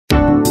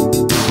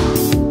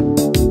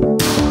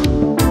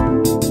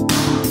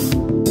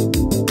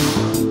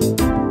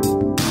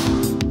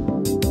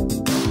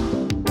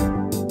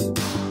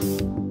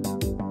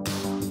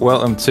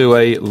Welcome to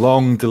a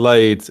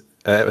long-delayed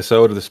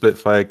episode of the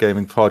Splitfire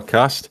Gaming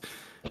Podcast.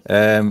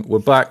 We're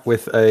back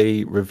with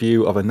a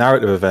review of a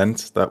narrative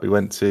event that we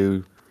went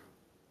to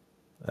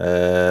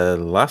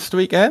last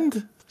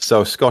weekend.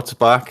 So Scott's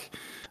back.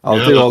 I'll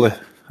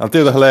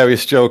do the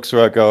hilarious jokes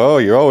where I go, "Oh,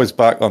 you're always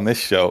back on this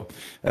show,"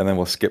 and then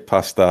we'll skip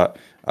past that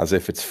as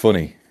if it's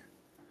funny.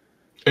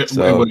 It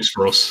works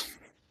for us.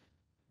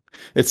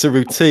 It's a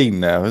routine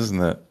now,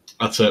 isn't it?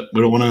 That's it.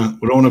 We don't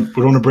want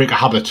to break a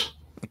habit.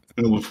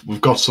 You know,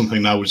 we've got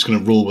something now. We're just going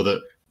to roll with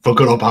it, for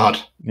good or bad.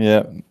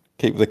 Yeah,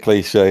 keep the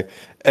cliche.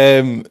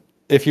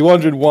 If you're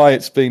wondering why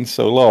it's been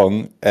so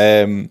long,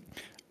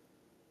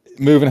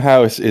 moving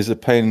house is a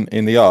pain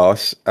in the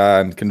arse,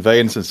 and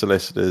conveyancing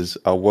solicitors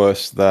are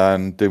worse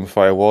than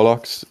Doomfire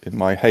Warlocks in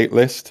my hate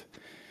list.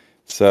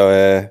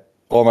 So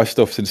all my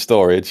stuff's in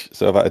storage,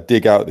 so I've had to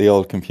dig out the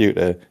old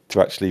computer to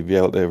actually be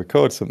able to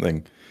record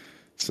something.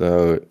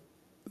 So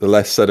the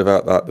less said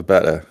about that, the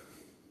better.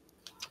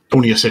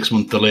 Only a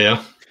 6-month delay.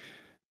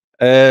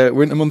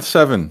 We're into month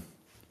 7,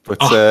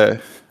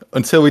 but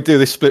until we do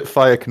this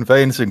Splitfire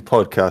conveyancing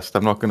podcast,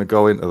 I'm not going to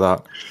go into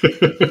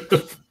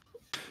that.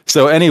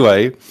 So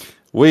anyway,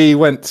 we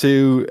went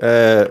to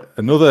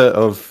another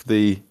of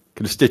the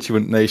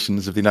constituent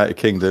nations of the United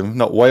Kingdom,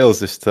 not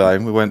Wales this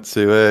time. We went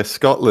to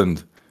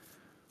Scotland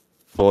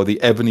for the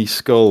Ebony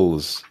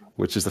Skulls,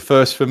 which is the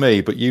first for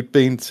me, but you'd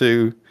been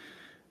to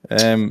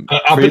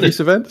previous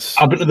events?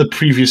 I've been to the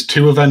previous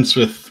 2 events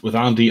with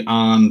Andy,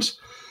 and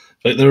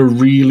they're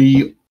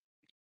really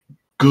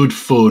good,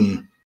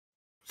 fun,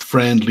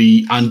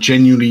 friendly, and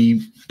genuinely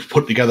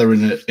put together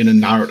in a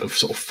narrative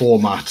sort of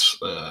format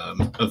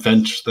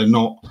event.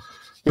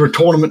 They're a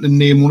tournament in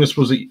name. I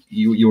suppose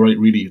you're right.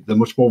 Really, they're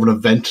much more of an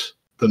event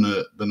than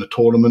a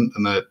tournament,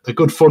 and they're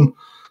good fun.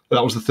 But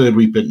that was the 3rd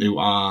we've been to,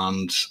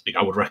 and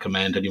I would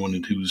recommend anyone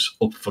who's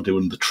up for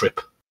doing the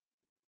trip.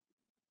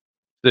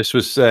 This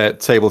was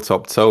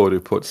Tabletop Toad who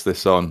puts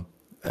this on.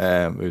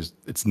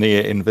 It's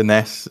near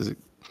Inverness. Is it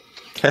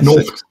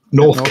Keswick?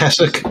 North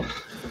Keswick.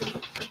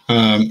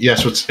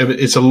 So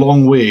it's a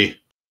long way.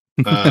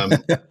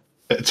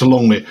 It's a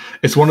long way.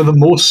 It's one of the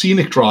most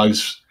scenic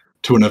drives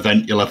to an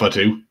event you'll ever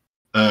do,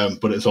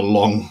 but it's a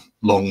long,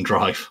 long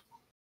drive.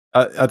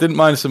 I didn't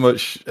mind so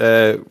much,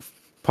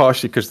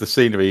 partially because of the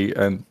scenery,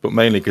 but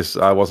mainly because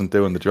I wasn't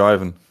doing the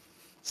driving.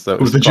 So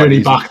it was the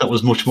journey back that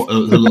was much more, a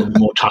little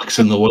more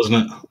taxing, though,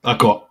 wasn't it? I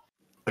got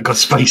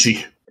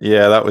spicy.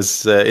 Yeah, that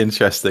was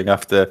interesting.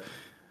 After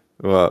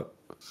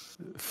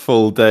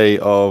full day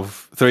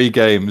of 3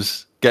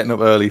 games. Getting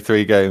up early,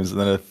 3 games, and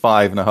then a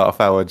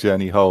 5.5-hour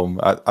journey home.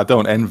 I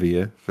don't envy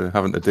you for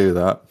having to do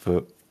that,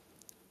 but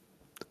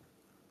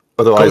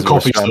otherwise,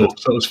 coffee, so it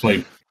was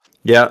fine.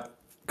 Yeah,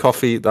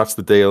 coffee. That's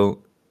the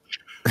deal.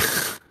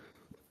 That's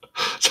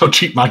how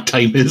cheap my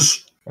time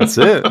is. That's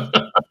it.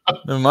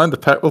 Never mind the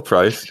petrol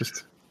price.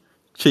 Just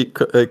cheap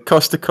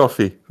cost of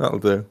coffee. That'll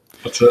do.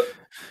 That's it.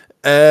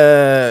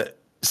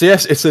 So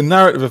yes, it's a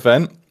narrative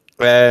event.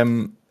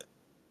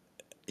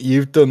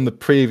 You've done the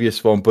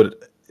previous one,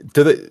 but.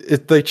 Do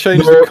they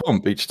change the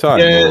comp each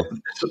time?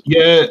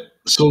 Yeah.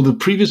 So the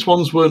previous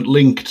ones weren't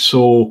linked.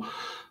 So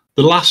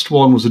the last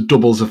one was a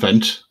doubles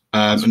event,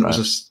 and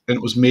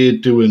it was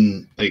made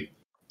doing like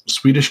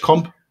Swedish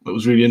comp. It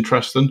was really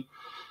interesting.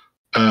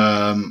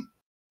 Time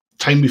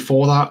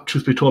before that,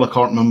 truth be told, I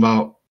can't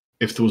remember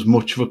if there was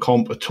much of a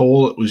comp at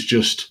all. It was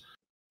just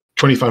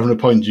 2,500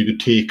 points. You could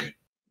take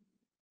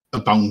a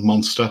bound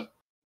monster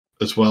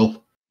as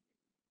well,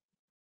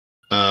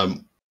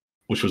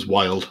 which was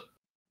wild.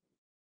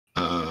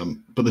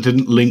 But they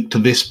didn't link to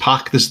this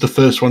pack. This is the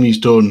first one he's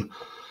done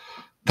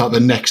that the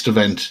next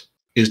event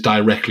is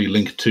directly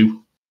linked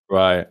to.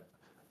 Right.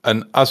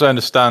 And as I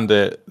understand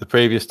it, the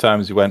previous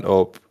times you went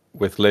up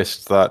with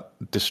lists that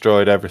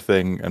destroyed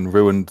everything and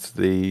ruined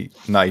the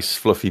nice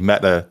fluffy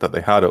meta that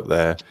they had up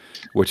there,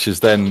 which has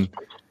then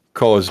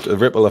caused a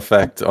ripple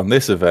effect on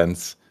this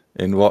event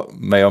in what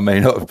may or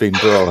may not have been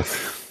brought.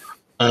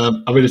 I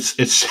mean,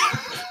 it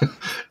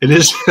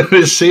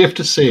is safe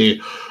to say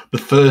the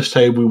first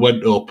time we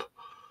went up,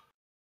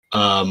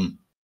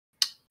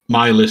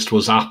 my list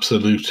was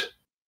absolute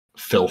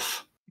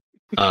filth.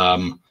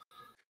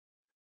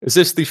 Is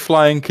this the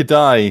Flying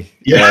Kadai?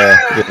 Yeah.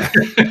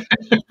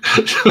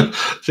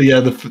 So yeah,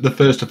 the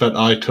first event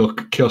I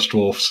took, Chaos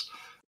Dwarfs,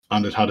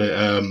 and it had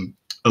a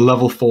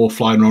level 4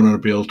 flying around on a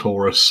Beal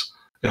Taurus.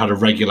 It had a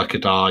regular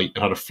Kadai.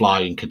 It had a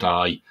flying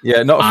Kadai.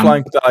 Yeah, not a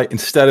flying Kadai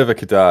instead of a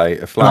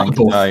Kadai. A flying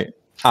Kadai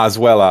as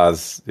well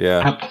as,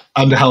 yeah.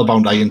 And a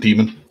Hellbound Iron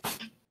Demon.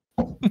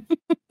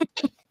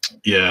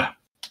 Yeah.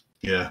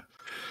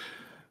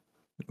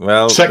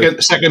 Well,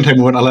 second time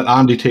we went, I let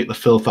Andy take the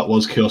filth that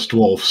was Chaos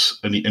Dwarfs,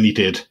 and he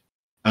did.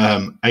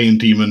 Iron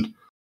Demon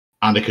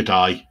and a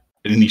Kadai,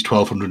 and in these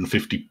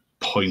 1,250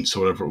 points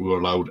or whatever we were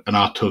allowed. And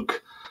I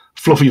took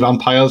fluffy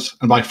vampires,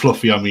 and by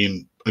fluffy I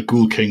mean a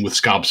Ghoul King with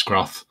Scab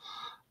Scrath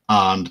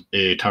and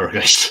a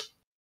Terrorgeist.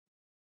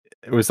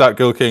 Was that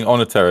Ghoul King on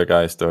a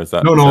Terrorgeist, or is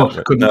that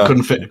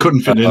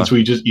couldn't fit in. So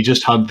he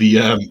just had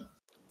the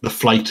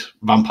flight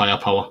vampire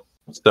power.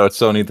 So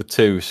it's only the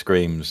 2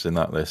 screams in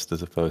that list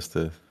as opposed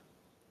to...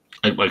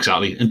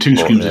 Exactly. And 2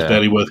 screams is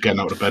barely worth getting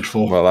out of bed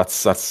for. Well,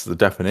 that's the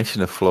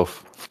definition of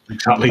fluff.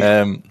 Exactly.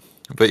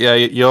 But yeah,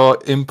 your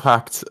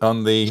impact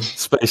on the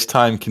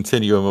space-time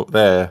continuum up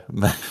there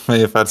may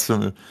have had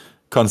some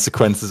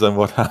consequences on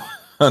what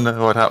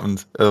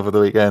happened over the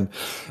weekend.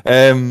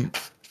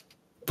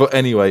 But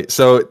anyway,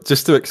 so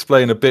just to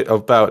explain a bit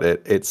about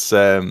it, it's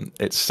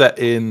set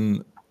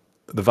in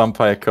the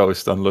Vampire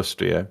Coast on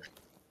Lustria,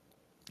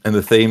 and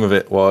the theme of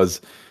it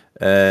was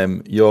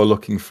you're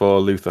looking for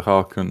Luther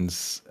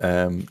Harkon's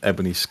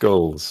Ebony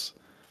Skulls,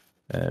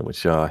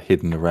 which are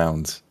hidden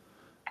around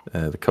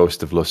the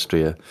coast of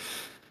Lustria.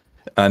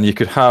 And you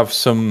could have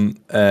some,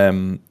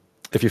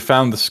 if you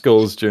found the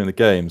skulls during the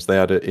games, they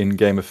had an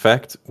in-game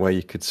effect where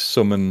you could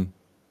summon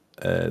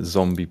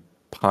zombie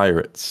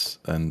pirates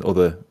and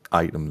other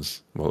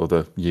items, or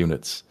other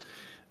units,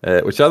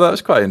 which I thought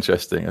was quite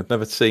interesting. I'd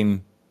never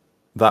seen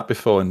that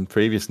before in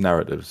previous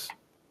narratives.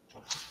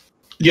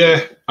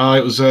 Yeah,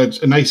 it was a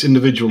nice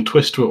individual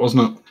twist to it,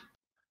 wasn't it?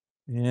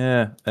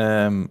 Yeah.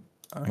 Hang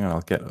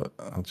on,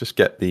 I'll just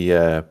get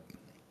the...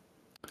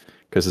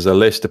 because there's a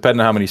list, depending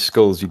on how many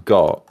skulls you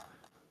got,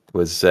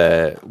 was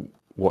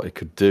what it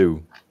could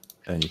do,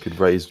 and you could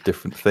raise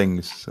different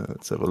things. So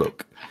let's have a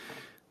look.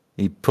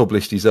 He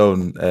published his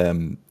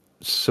own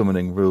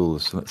summoning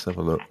rules. So let's have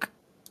a look.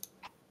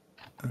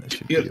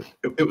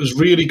 It was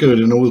really good,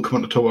 and we'll come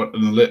on to talk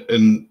about it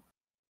in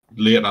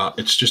later.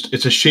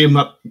 It's a shame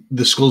that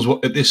the skulls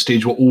at this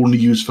stage were only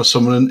used for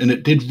summoning, and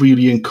it did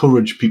really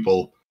encourage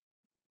people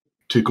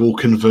to go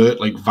convert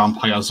like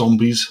vampire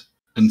zombies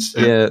and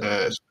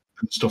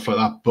stuff like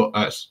that.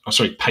 But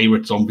sorry,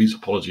 pirate zombies.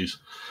 Apologies.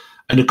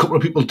 And a couple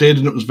of people did,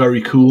 and it was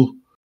very cool.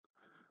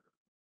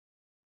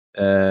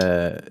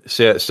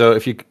 So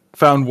if you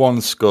found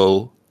 1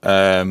 skull,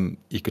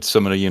 you could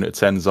summon a unit of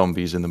 10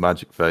 zombies in the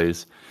magic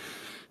phase.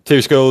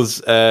 2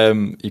 skulls,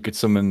 you could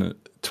summon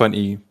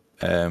 20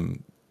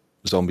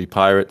 zombie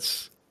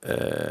pirates.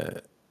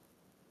 And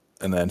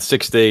then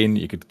 16,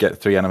 you could get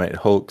 3 animated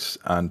hulks,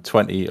 and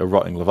 20 a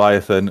rotting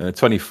leviathan, and at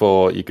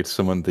 24 you could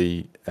summon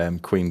the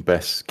Queen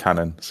Bess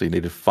cannon. So you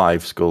needed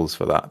 5 skulls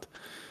for that,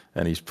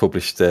 and he's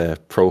published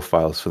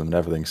profiles for them and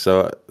everything.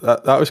 So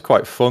that was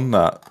quite fun.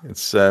 That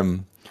it's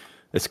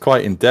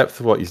quite in depth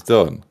what he's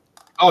done.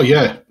 Oh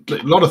yeah, a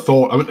lot of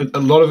thought. I mean, a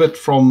lot of it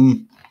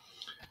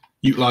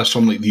utilized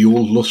from like the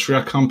old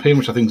Lustria campaign,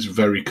 which I think is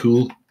very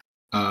cool.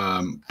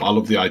 I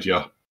love the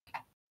idea.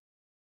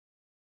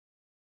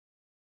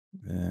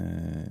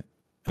 And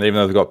even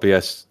though they've got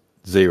BS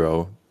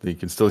 0, you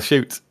can still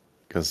shoot,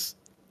 because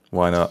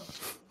why not?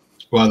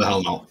 Why the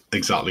hell not?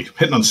 Exactly.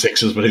 Hitting on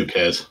 6s, but who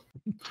cares?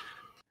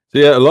 So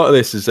yeah, a lot of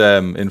this is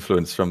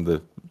influenced from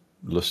the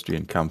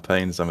Lustrian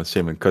campaigns, I'm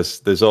assuming, because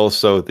there's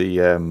also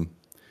the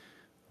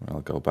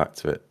I'll go back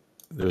to it.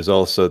 There was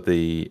also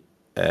the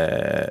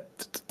and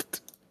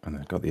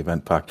I got the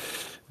event pack.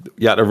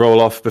 You had to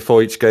roll off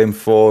before each game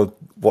for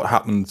what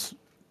happened,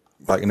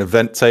 like an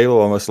event table,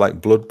 almost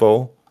like Blood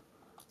Bowl.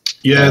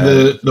 Yeah,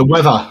 the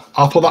weather.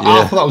 I thought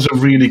that was a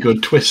really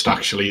good twist.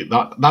 Actually,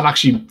 that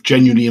actually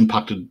genuinely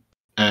impacted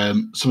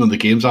some of the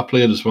games I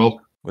played as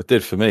well. It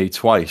did for me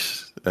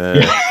twice,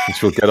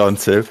 which we'll get on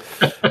to.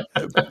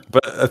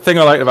 But the thing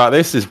I like about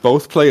this is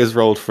both players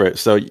rolled for it.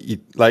 So,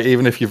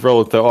 even if you've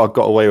rolled, I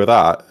got away with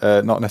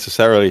that, not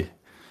necessarily,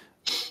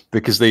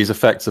 because these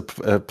effects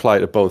apply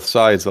to both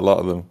sides. A lot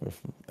of them.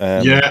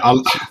 I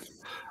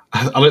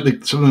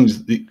like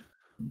sometimes they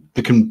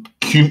can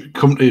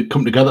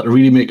come together to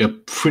really make a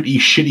pretty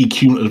shitty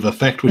cumulative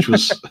effect, which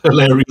was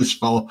hilarious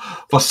for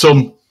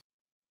some.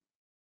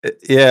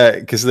 Yeah,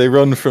 because they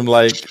run from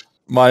like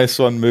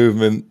 -1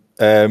 movement,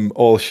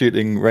 all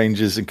shooting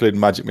ranges, including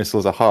magic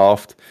missiles, are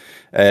halved.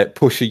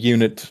 Push a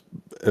unit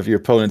of your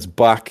opponent's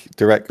back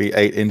directly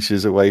 8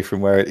 inches away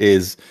from where it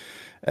is.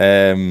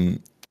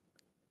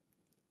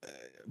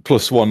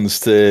 +1s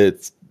to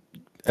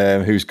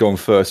who's gone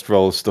first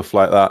rolls, stuff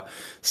like that.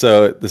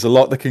 So there's a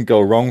lot that can go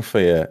wrong for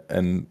you,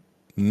 and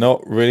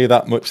not really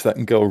that much that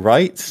can go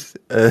right.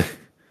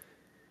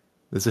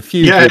 There's a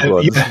few good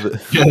ones.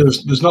 Yeah,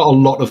 there's not a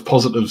lot of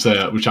positives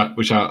there, which I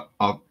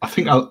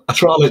think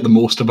that's what I like the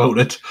most about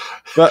it.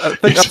 But I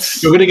think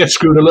you're going to get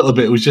screwed a little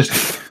bit. It was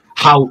just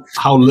how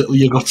little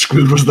you got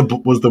screwed was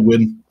the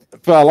win.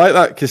 But I like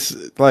that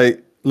because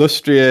like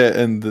Lustria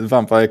and the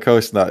Vampire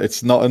Coast, and that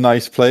it's not a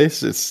nice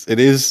place. It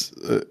is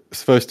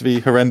supposed to be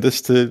horrendous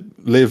to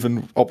live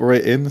and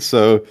operate in.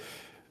 So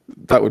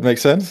that would make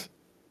sense.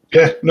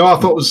 Yeah, no, I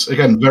thought it was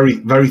again very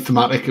very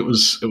thematic. It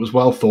was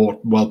well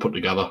thought, well put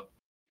together.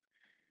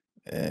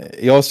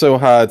 He also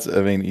had,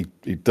 I mean,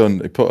 he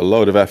put a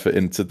load of effort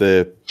into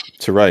the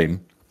terrain.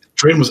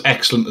 Terrain was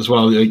excellent as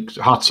well. Like,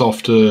 hats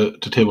off to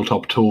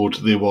Tabletop Toad.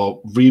 They were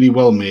really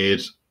well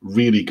made,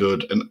 really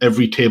good, and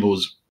every table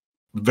was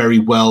very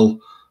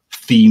well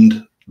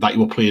themed that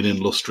you were playing in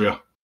Lustria.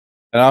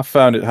 And I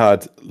found it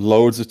had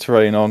loads of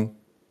terrain on,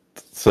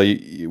 so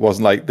it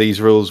wasn't like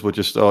these rules were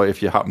just,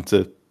 if you happen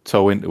to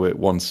toe into it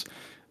once,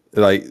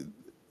 like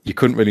you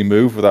couldn't really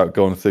move without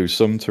going through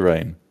some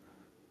terrain.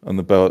 on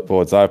the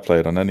boards I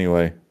played on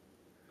anyway.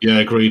 Yeah,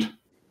 agreed.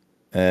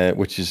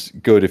 Which is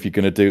good if you're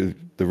going to do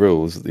the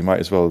rules. You might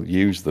as well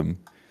use them.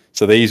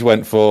 So these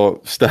went for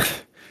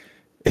stuff.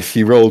 If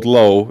you rolled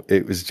low,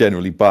 it was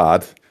generally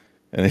bad,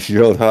 and if you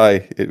rolled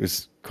high, it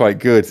was quite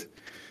good.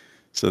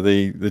 So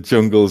the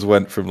jungles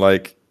went from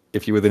like,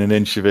 if you're within an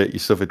inch of it, you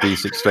suffer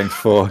D6 strength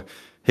 4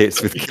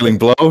 hits with killing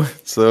blow.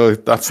 So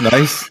that's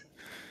nice.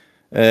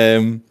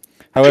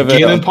 However,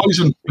 gaining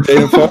poison.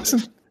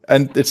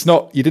 And it's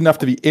not, you didn't have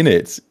to be in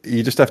it.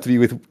 You just have to be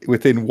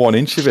within 1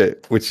 inch of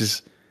it, which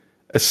is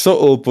a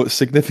subtle but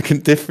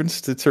significant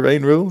difference to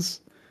terrain rules.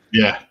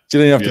 Yeah. You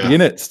don't have to be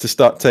in it to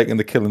start taking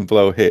the kill and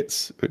blow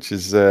hits, which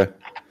is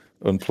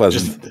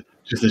unpleasant.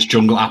 Just this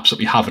jungle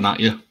absolutely having at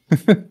you.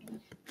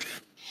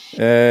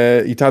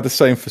 You'd have the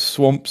same for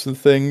swamps and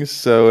things.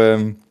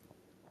 So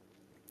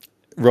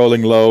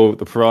rolling low,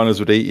 the piranhas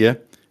would eat you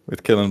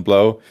with kill and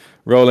blow.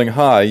 Rolling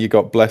high, you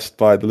got blessed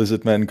by the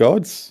lizard men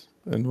gods.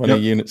 And one of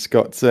your units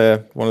got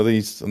one of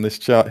these on this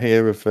chart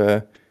here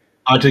of...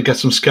 I did get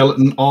some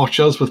skeleton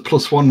archers with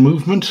 +1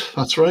 movement.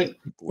 That's right.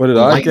 What did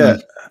I get?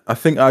 I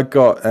think I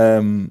got...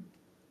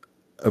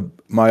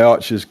 my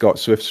archers got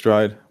swift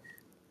stride,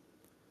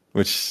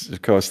 which,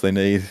 of course, they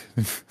need.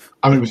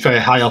 I mean, to be fair,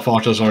 high elf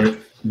archers are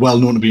well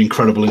known to be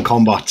incredible in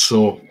combat,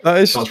 so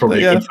that's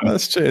probably a good thing.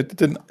 That's true. It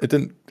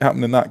didn't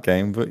happen in that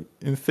game, but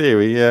in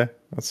theory, yeah,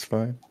 that's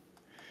fine.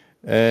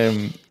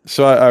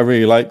 So I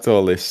really liked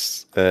all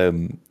this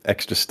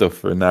extra stuff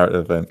for a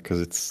narrative event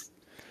because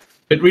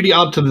it really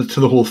added to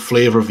the whole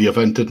flavour of the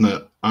event, didn't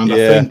it? And I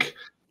think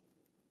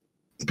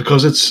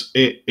because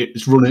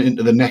it's running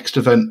into the next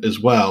event as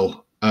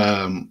well,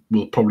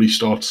 we'll probably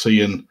start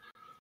seeing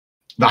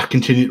that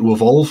continue to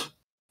evolve.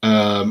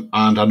 And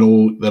I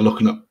know they're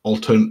looking at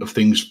alternative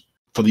things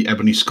for the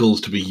Ebony Skulls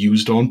to be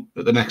used on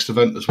at the next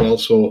event as well.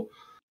 So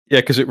yeah,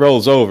 because it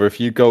rolls over. If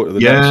you go to the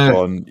next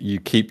one, you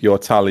keep your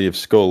tally of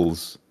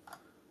skulls.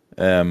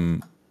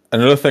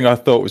 Another thing I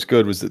thought was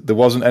good was that there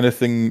wasn't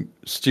anything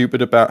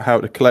stupid about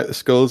how to collect the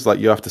skulls. Like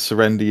you have to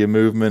surrender your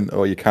movement,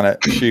 or you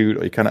cannot shoot,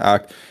 or you cannot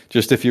act.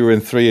 Just if you were in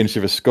 3 inches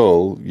of a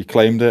skull, you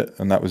claimed it,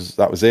 and that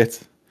was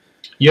it.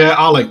 Yeah,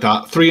 I like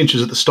that. 3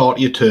 inches at the start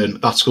of your turn,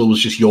 that skull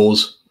was just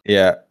yours.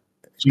 Yeah.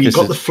 So you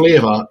got the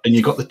flavour and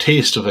you got the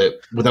taste of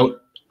it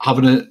without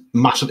having a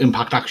massive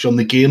impact actually on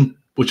the game,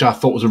 which I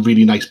thought was a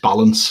really nice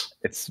balance.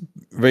 It's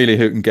really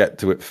who can get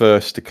to it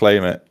first to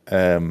claim it,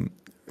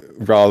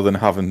 rather than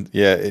having,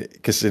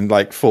 because in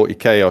like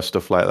 40k or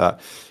stuff like that,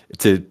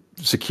 to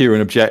secure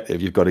an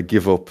objective, you've got to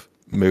give up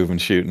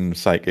movement, shooting,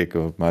 psychic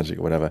or magic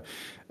or whatever.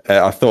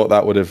 I thought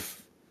that would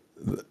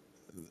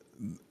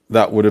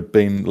have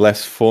been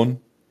less fun.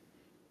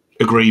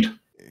 Agreed.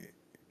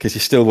 Because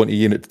you still want your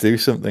unit to do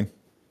something.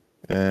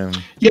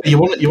 You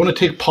want to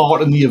take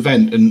part in the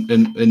event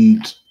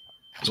and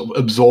sort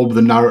of absorb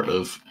the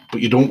narrative,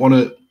 but you don't want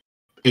to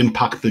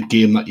impact the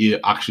game that you're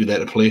actually there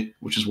to play,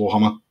 which is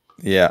Warhammer.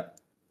 Yeah,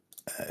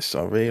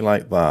 so I really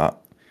like that.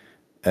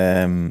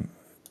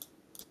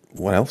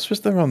 What else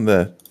was there on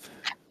there?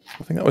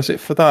 I think that was it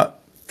for that.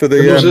 For the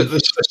there was a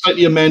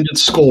slightly amended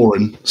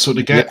scoring, so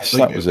to get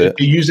that was it.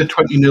 You used a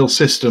 20-0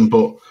 system,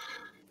 but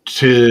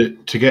to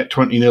get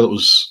 20-0, it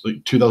was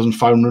like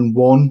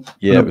 2,501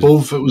 and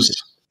above. It was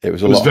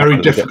very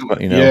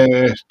difficult.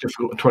 Yeah,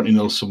 difficult to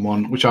 20-0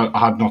 someone, which I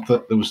had not.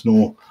 That there was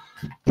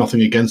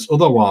nothing against.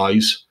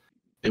 Otherwise,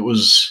 it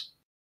was.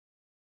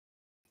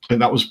 I think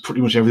that was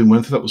pretty much everything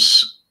went through. That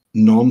was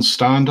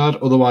non-standard.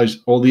 Otherwise,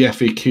 all the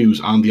FAQs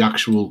and the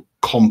actual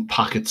comp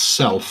pack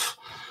itself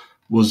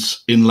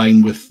was in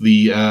line with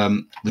the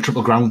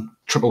Triple Crown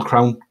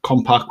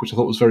comp pack, which I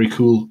thought was very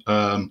cool.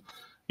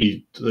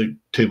 The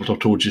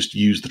Tabletop Toad just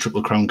used the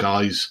Triple Crown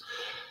guys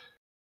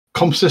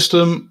comp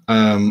system.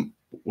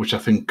 Which I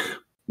think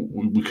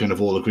we kind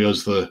of all agree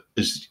is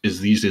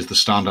these days the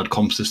standard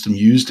comp system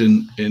used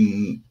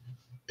certainly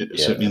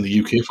in the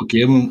UK for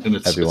gaming, and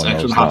it's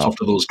excellent. Hats off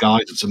to those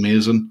guys; it's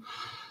amazing.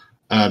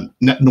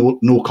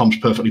 No comp's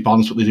perfectly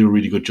balanced, but they do a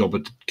really good job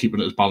at keeping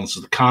it as balanced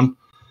as they can.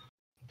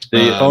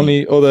 The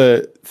only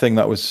other thing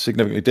that was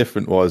significantly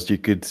different was you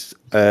could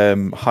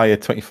hire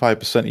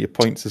 25% of your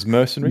points as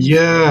mercenaries.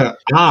 Yeah,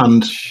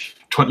 and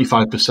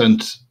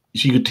 25%. So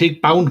you could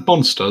take bound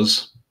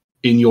monsters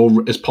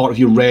as part of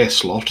your rare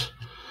slot,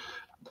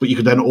 but you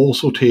could then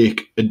also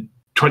take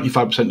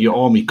 25% of your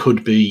army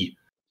could be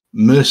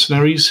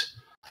mercenaries.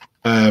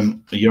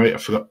 You're right, I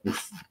forgot.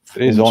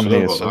 It is on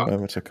here somewhere,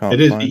 which I can't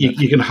find.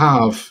 You can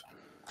have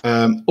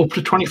up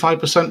to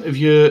 25% of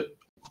your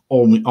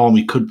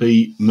army could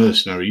be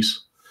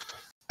mercenaries.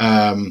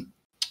 You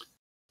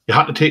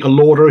had to take a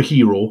lord or a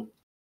hero,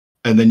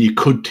 and then you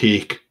could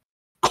take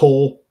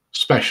core,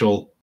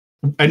 special,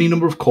 any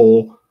number of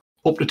core,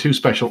 up to 2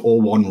 special or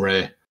 1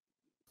 rare.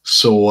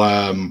 So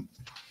I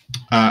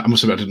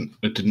must admit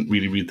I didn't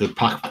really read the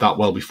pack that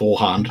well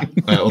beforehand.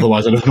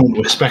 Otherwise, I don't know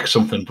to expect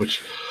something. But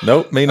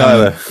nope, me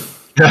neither.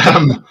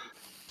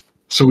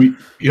 So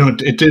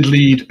it did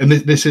lead, and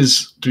this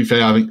is, to be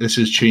fair, I think this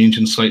is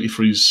changing slightly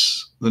for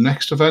the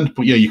next event.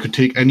 But yeah, you could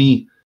take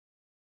any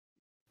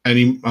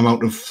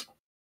amount of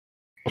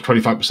or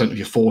 25% of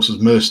your force as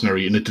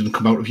mercenary, and it didn't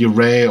come out of your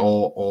rare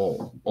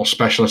or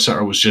special,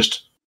 etc. It was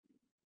just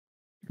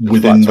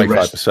within the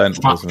rest.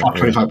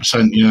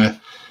 25%, yeah.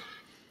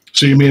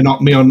 So you may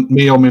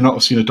or may not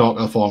have seen a Dark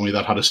Elf army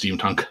that had a steam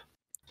tank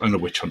and a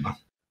witch hunter.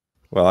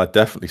 Well, I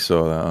definitely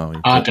saw that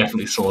army. I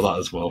definitely saw that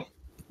as well.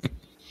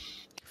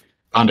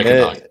 And it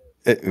can die.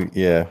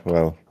 Yeah,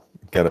 well,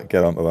 get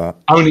onto that.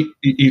 I mean,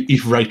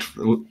 he's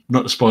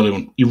not to spoil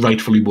anyone, he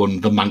rightfully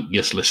won the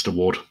Mankiest List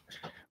award.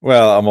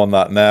 Well, I'm on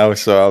that now,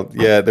 so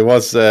there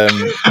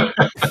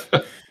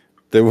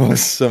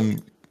was some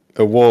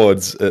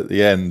awards at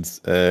the end,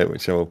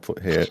 which I will put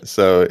here.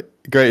 So,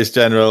 greatest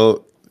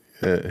general,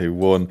 who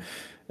won,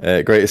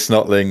 greatest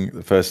snotling,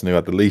 the person who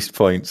had the least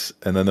points,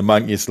 and then the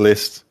Mankiest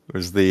List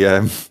was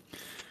the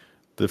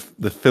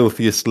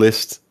filthiest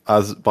list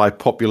as by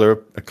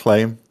popular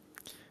acclaim.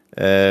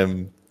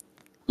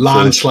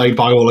 Landslide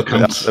by all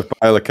accounts.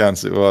 By all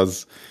accounts, it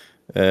was.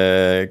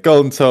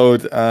 Golden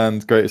Toad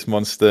and Greatest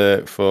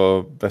Monster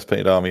for Best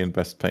Painted Army and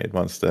Best Painted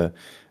Monster,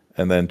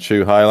 and then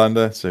True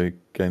Highlander, so he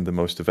gained the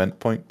most event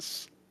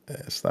points.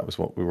 So that was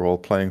what we were all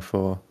playing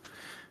for.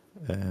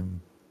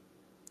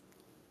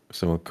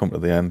 So we'll come to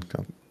the end.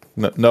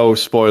 No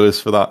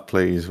spoilers for that,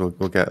 please. We'll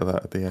get to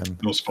that at the end.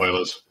 No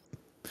spoilers.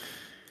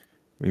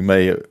 We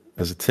may,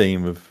 as a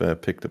team,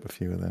 have picked up a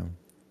few of them.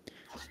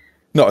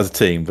 Not as a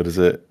team, but as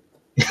a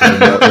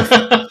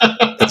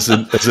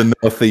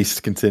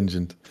northeast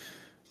contingent.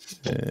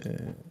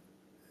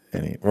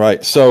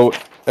 Right, so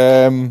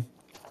that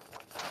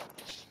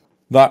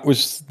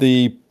was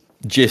the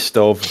gist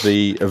of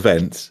the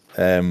event,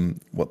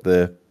 what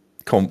the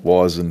comp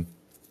was and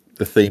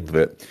the theme of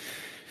it.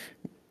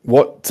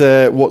 What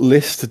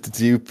list did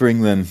you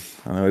bring then?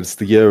 I know it's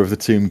the year of the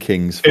Tomb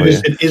Kings.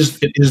 It is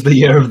the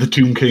year of the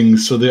Tomb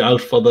Kings. So they're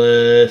out for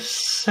the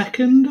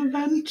second or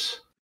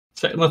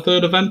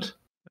third event.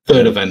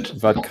 Third event.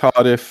 We've had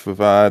Cardiff. We've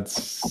had.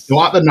 They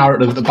were at the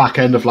narrative at the back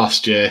end of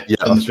last year. Yeah,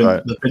 and that's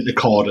right. They've been to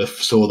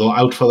Cardiff, so they're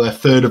out for their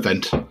third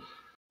event.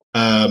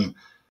 And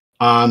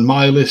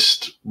my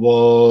list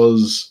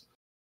was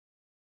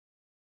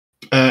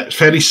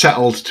fairly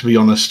settled, to be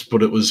honest.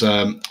 But it was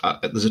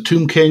there's a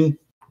Tomb King,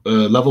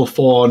 level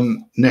 4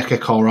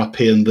 Nekakara,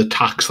 paying the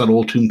tax that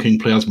all Tomb King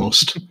players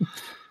must.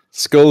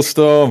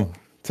 Skullstorm,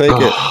 take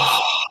it.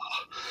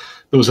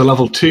 There was a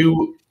level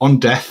 2 on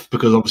Death,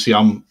 because obviously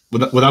I'm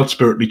without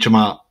Spirit Leech,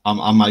 I'm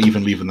not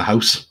even leaving the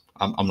house.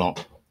 I'm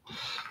not.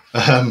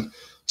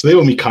 So they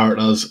were my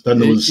characters. Then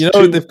there was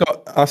they've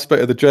got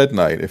Aspect of the Dread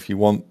Knight. If you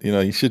want,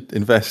 you should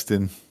invest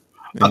in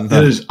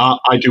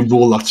I do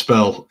roll that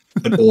spell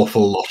an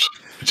awful lot,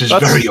 which is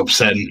very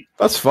upsetting.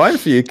 That's fine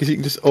for you because you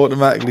can just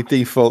automatically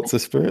default to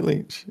Spirit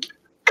Leech.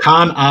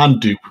 Can and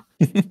do.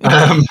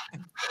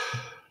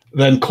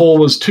 Then core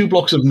was 2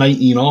 blocks of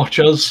 19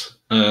 archers,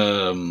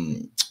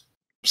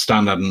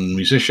 standard and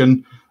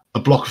musician, a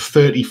block of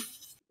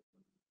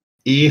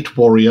 38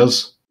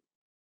 warriors,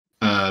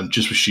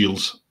 just with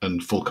shields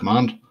and full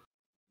command,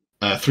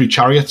 3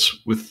 chariots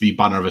with the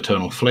Banner of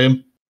Eternal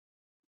Flame.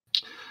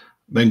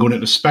 Then going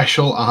into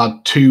special, I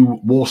had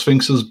 2 War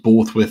Sphinxes,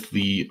 both with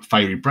the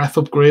Fiery Breath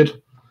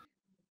upgrade,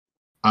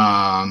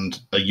 and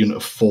a unit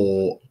of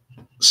 4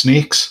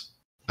 snakes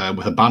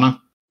with a banner.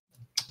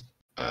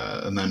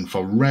 And then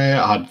for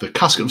rare, I had the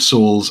Casket of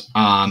Souls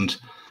and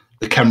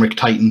the Kemric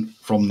Titan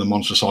from the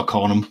Monstrous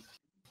Arcanum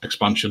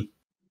expansion,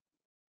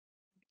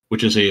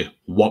 which is a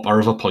whopper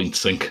of a point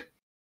sink.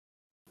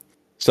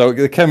 So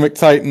the Kemric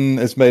Titan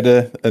has made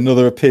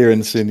another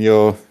appearance in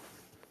your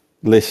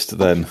list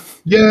then?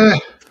 Yeah,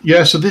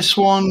 so this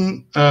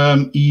one,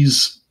 he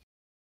was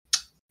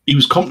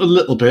comped a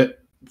little bit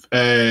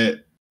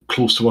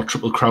close to what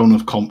Triple Crown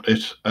have comped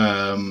it,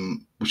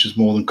 which is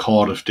more than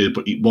Cardiff did,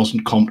 but it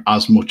wasn't comped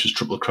as much as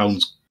Triple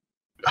Crown's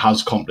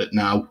has comped it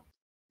now,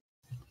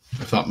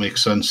 if that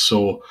makes sense.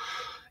 So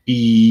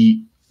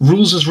he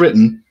rules as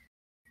written,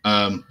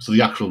 so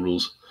the actual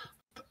rules,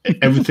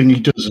 everything he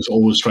does is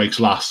always strikes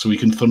last, so he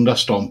can Thunder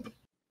Stomp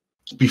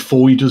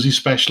before he does his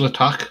special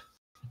attack.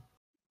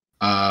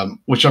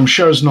 Which I'm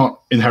sure is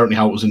not inherently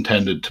how it was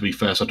intended, to be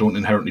fair, so I don't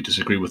inherently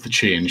disagree with the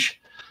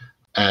change.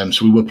 So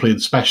we were playing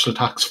special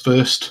attacks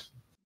first,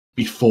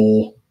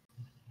 before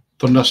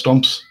Thunder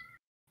Stomps.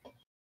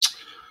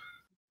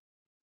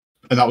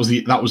 And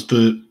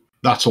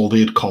that's all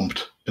they'd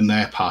comped in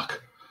their pack.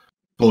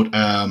 But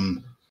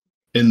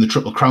in the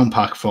Triple Crown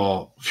pack,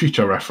 for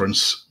future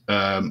reference,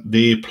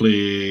 they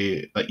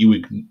play that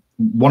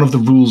one of the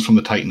rules from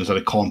the Titan is that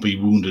it can't be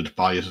wounded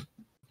by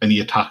any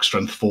attack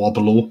strength 4 or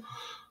below.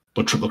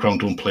 But Triple Crown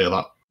don't play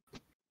that.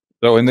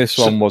 So in this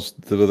one,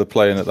 they were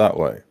playing it that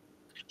way?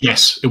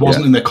 Yes, it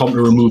wasn't in their comp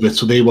to remove it,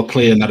 so they were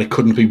playing that it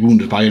couldn't be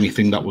wounded by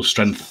anything that was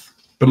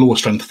below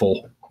strength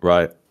 4.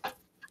 Right.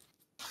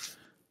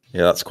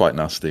 Yeah, that's quite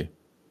nasty.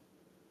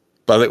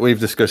 But I think we've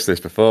discussed this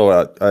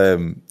before.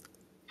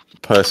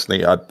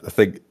 Personally, I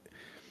think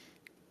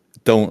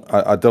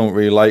I don't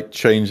really like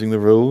changing the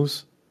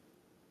rules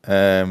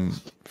from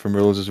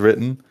rules as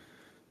written.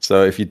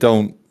 So if you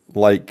don't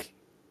like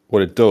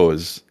what it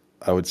does,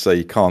 I would say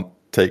you can't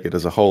take it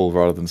as a whole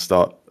rather than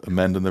start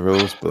amending the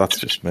rules. But that's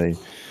just me.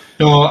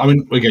 No, I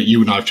mean, again,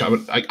 you and I have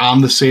chatted.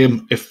 I'm the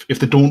same. If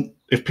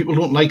people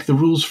don't like the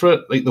rules for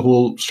it, like the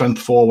whole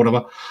strength 4,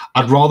 whatever,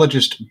 I'd rather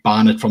just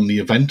ban it from the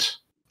event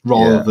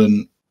rather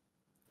than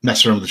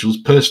mess around with the rules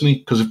personally.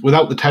 Because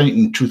without the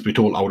Titan, truth be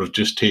told, I would have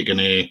just taken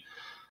a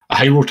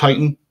Hero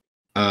Titan,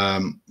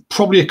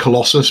 probably a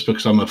Colossus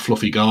because I'm a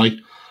fluffy guy,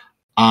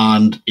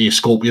 and a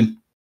Scorpion.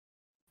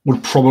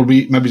 Would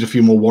probably, maybe there's a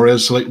few more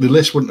warriors. So like the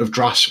list wouldn't have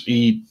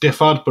drastically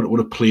differed, but it would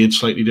have played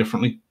slightly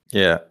differently.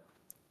 Yeah.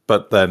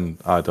 But then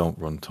I don't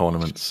run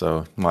tournaments,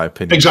 so my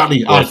opinion is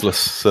worthless.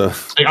 So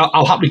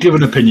I'll happily give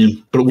an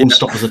opinion, but it won't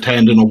stop us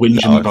attending or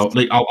whinging about.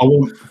 Like I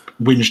won't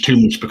whinge too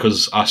much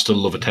because I still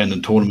love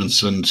attending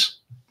tournaments, and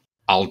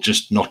I'll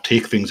just not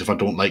take things if I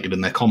don't like it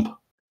in their comp.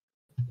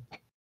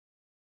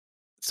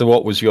 So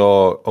what was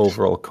your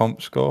overall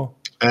comp score?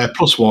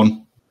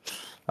 +1.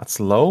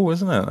 That's low,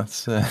 isn't it?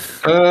 That's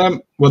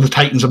well, the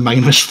Titans are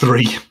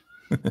 -3.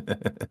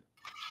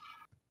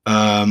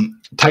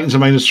 Titans are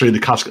 -3. The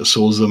Casket of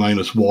Souls are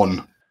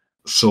 -1.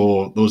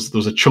 So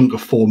there's a chunk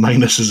of 4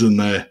 minuses in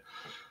there.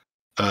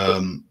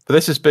 But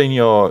this has been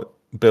your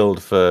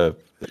build for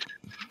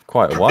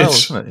quite a while,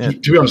 isn't it? Yeah.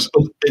 To be honest,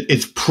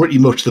 it's pretty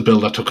much the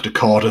build I took to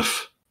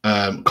Cardiff.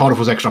 Cardiff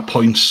was extra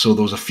points, so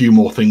there was a few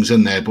more things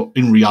in there. But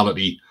in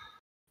reality,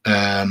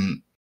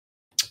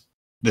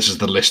 this is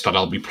the list that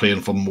I'll be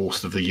playing for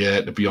most of the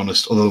year, to be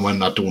honest, other than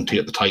when I don't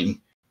take the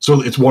Titan.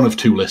 So it's one of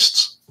 2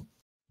 lists.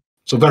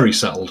 So very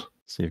settled.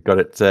 So you've got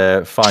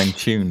it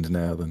fine-tuned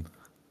now, then.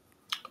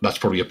 That's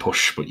probably a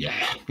push, but yeah,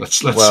 let's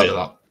say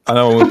that. I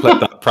know when we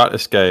played that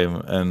practice game,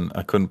 and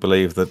I couldn't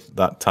believe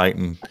that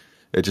Titan,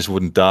 it just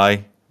wouldn't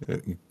die.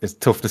 It's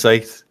toughness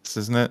 8,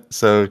 isn't it?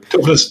 So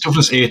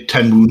toughness 8,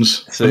 10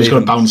 wounds. So it's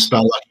got a bounce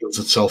spell that heals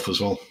itself as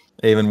well.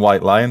 Even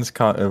White Lions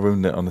can't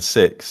wound it on the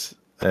 6.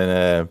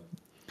 And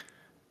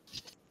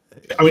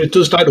I mean, it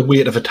does die to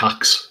weight of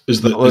attacks.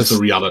 Is the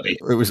reality?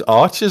 It was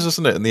archers,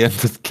 wasn't it? In the end,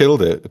 that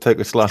killed it. Take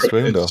its last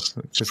wound off.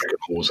 It's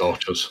always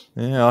archers.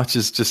 Yeah,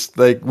 archers just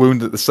they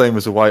wound it the same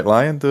as a White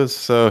Lion does.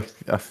 So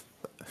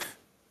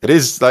it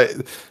is like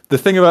the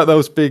thing about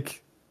those big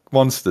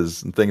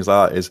monsters and things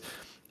like that is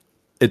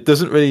it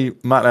doesn't really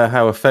matter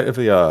how effective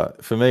they are.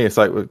 For me, it's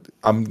like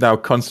I'm now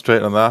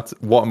concentrating on that.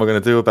 What am I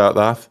going to do about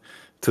that?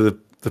 To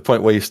the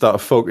point where you start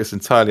to focus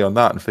entirely on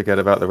that and forget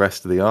about the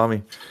rest of the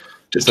army.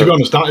 To be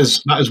honest, that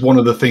is one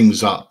of the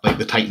things that like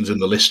the Titans in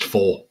the list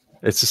for.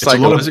 It's a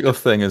psychological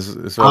thing as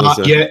well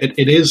as yeah,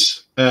 it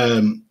is.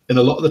 And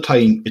a lot of the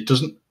time, it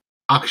doesn't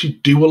actually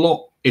do a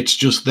lot. It's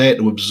just there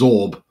to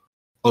absorb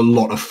a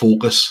lot of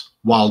focus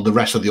while the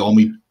rest of the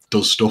army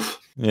does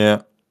stuff.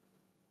 Yeah.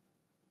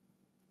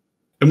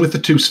 And with the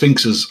 2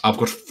 Sphinxes, I've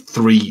got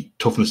 3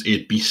 toughness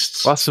 8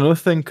 beasts. Well, that's another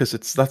thing because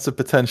that's a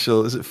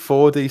potential. Is it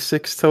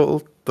 4d6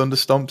 total thunder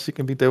stomps you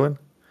can be doing?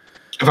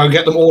 If I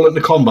get them all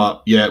into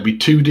combat, yeah, it'd be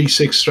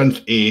 2d6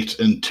 strength 8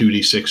 and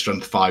 2d6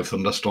 strength 5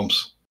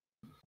 thunderstomps.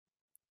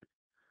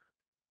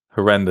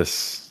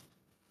 Horrendous.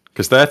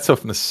 Because they're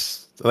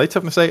toughness. Are they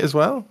toughness 8 as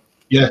well?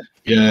 Yeah,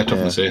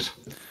 toughness 8.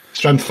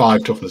 Strength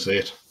 5, toughness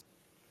 8.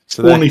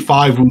 So only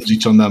 5 wounds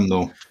each on them,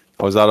 though.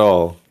 Oh, is that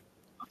all?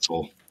 That's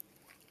all.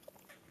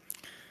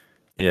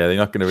 Yeah, they're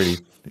not going to really.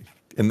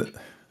 I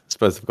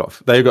suppose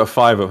they've got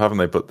 5 up, haven't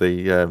they? But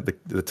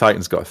the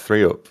Titan's got a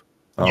 3 up.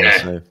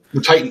 Yeah,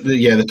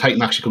 the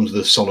Titan actually comes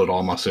with a solid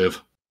armor save.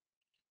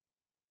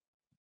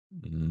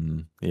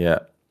 Yeah,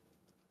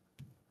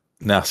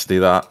 nasty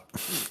that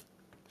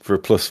for a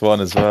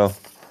 +1 as well.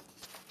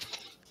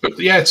 But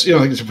yeah, I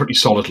think it's a pretty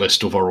solid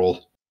list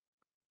overall.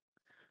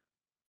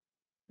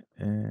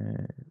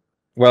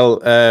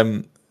 Well,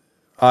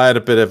 I had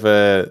a bit of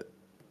a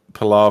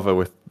palaver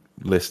with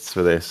lists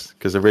for this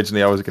because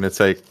originally I was going to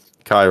take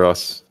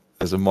Kairos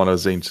as a mono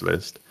Zinch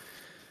list,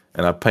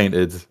 and I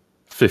painted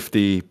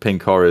 50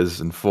 pink horrors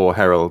and 4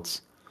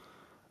 heralds,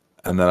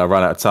 and then I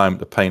ran out of time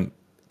to paint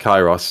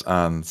Kairos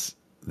and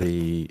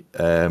the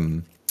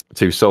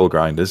 2 soul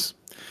grinders,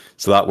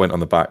 so that went on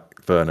the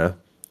back burner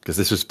because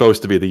this was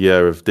supposed to be the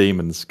year of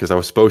demons. Because I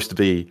was supposed to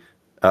be,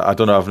 I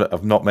don't know,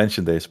 I've not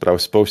mentioned this, but I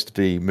was supposed to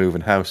be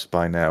moving house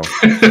by now.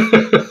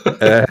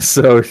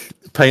 So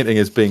painting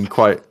has been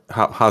quite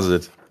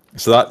haphazard.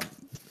 So that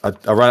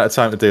I ran out of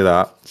time to do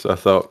that. So I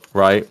thought,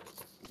 right,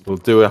 we'll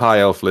do a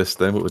high elf list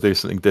then, but we'll do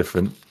something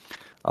different.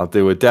 I'll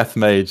do a death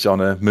mage on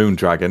a moon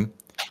dragon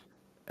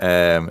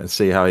and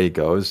see how he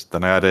goes.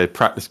 Then I had a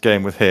practice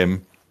game with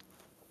him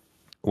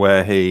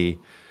where he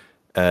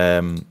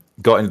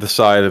got into the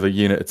side of a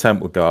unit of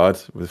temple guard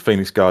with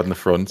Phoenix Guard in the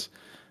front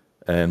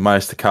and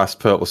managed to cast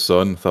Purple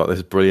Sun. Thought this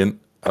is brilliant.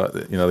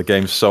 The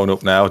game's sewn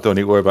up now. Don't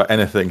need to worry about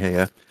anything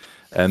here.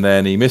 And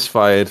then he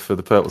misfired for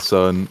the Purple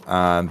Sun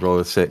and rolled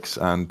a 6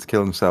 and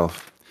killed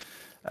himself.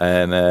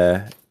 And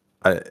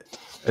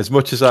as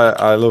much as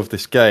I love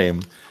this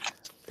game,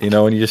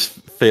 when you just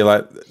feel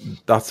like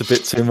that's a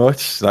bit too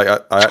much. Like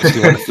I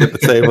actually want to flip the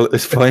table at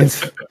this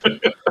point.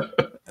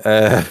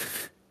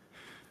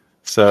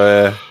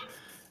 So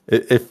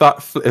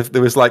if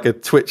there was like a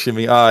twitch in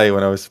my eye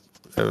when I was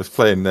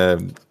playing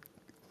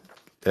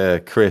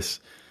Chris,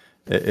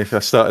 if I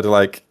started to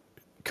like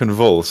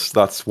convulse,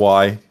 that's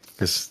why,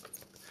 because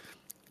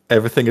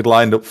everything had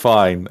lined up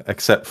fine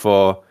except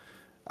for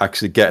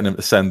actually getting him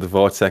to send the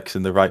vortex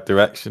in the right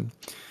direction.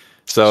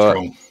 So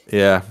Strong.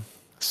 yeah,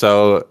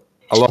 so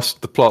I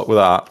lost the plot with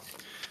that,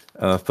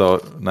 and I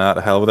thought, nah,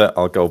 to hell with it.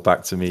 I'll go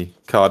back to me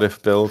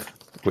Cardiff build,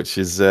 which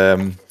is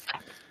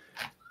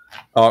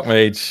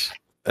Archmage,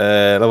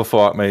 level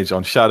 4 Archmage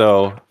on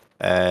Shadow,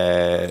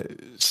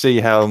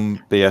 Sea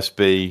Helm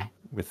BSB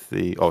with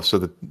the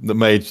the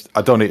mage.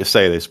 I don't need to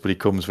say this, but he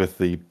comes with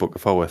the Book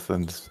of Hoeth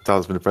and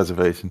Talisman of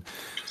Preservation.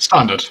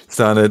 Standard.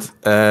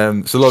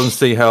 So Lord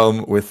Sea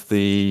Helm with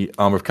the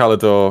Armor of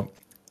Calidor,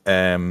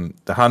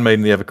 the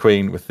Handmaiden, the Ever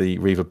Queen with the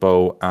Reaver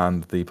Bow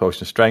and the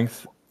Potion of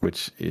Strength,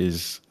 which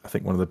is, I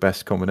think, one of the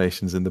best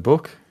combinations in the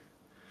book.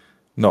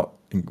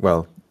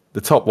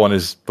 The top one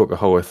is Book of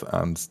Hoeth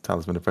and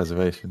Talisman of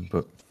Preservation,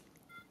 but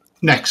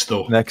next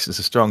is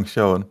a strong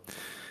showing.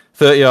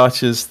 30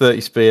 archers,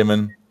 30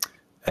 spearmen,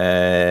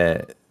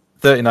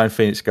 39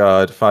 Phoenix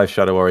Guard, 5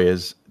 Shadow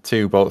Warriors,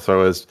 2 bolt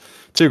throwers,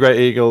 2 Great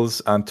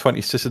Eagles, and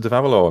 20 Sisters of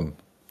Avalon,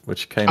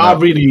 which came out. I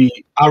really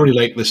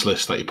like this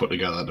list that you put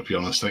together, to be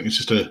honest. I think it's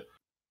just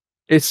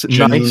it's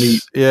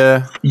nice.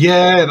 Yeah,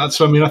 that's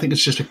what I mean. I think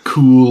it's just a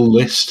cool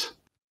list.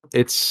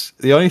 It's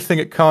the only thing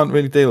it can't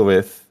really deal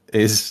with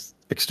is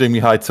extremely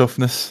high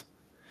toughness,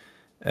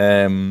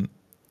 unless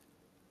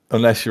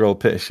you're all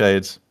Pit of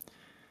Shades.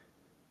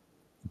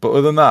 But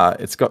other than that,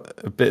 it's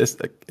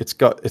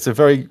a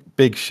very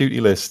big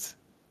shooty list,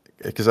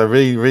 because I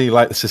really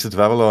like the Sisters of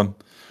Avalon,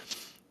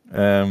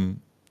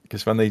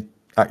 because when they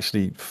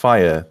actually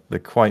fire, they're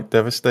quite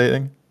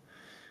devastating,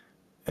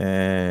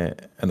 and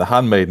the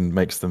Handmaiden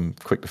makes them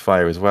quick to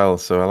fire as well,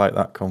 so I like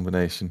that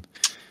combination.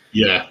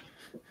 Yeah.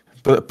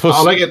 But plus,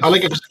 I like it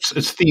because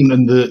it's themed,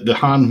 and the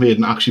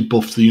Handmaiden actually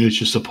buffs the units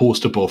you're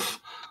supposed to buff,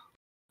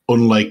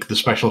 unlike the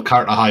special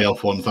character high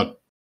elf ones that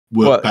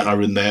work better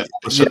in there.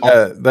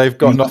 Yeah, they've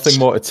got nothing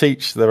more to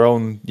teach their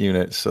own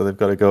units, so they've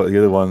got to go to the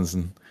other ones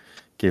and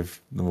give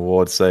them a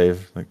ward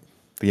save. Like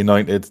the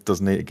Anointed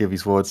doesn't need to give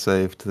his ward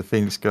save to the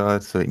Phoenix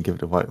Guard, so he can give it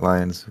to White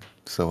Lions,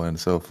 so on and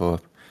so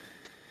forth.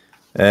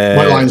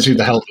 White Lions need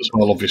the help as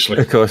well, obviously.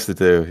 Of course they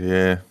do,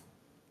 yeah.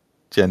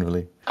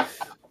 Generally.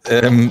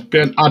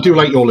 Ben, I do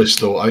like your list,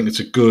 though. I think it's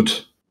a good,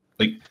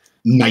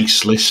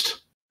 nice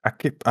list.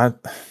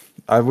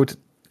 I would.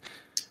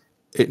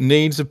 It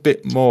needs a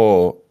bit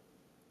more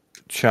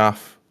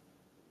chaff,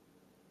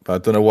 but I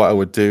don't know what I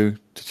would do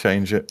to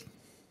change it.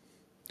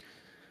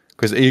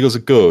 Because the Eagles are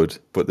good,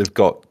 but they've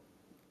got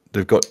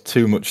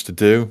too much to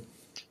do.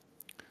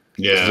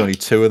 Yeah, there's only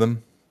 2 of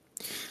them,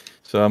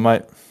 so I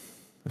might.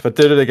 If I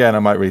did it again, I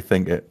might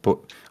rethink it. But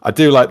I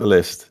do like the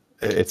list.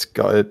 It's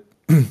got it.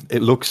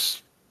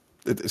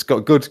 It's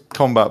got good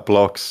combat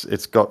blocks.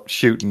 It's got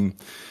shooting.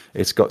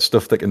 It's got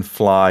stuff that can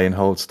fly and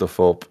hold stuff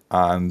up.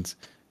 And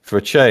for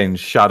a change,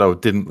 Shadow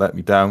didn't let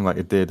me down like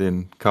it did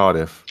in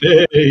Cardiff.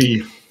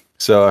 Hey.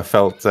 So I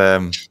felt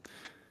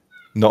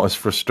not as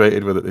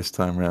frustrated with it this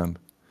time around.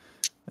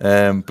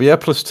 But yeah,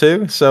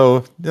 +2.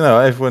 So,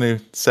 everyone who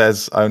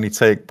says I only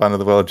take Banner of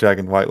the World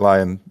Dragon, White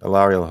Lion,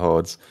 Alariel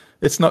hordes,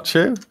 it's not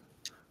true.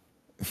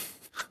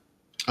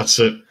 That's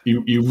it.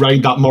 You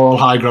ride that moral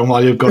high ground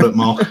while you've got it,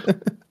 Mark.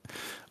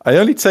 I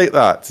only take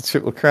that to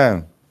Triple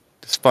Crown,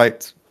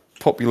 despite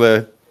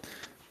popular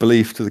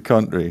belief to the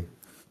contrary.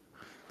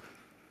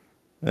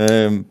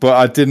 But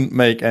I didn't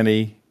make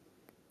any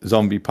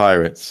zombie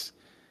pirates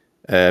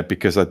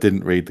because I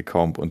didn't read the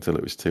comp until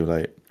it was too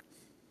late,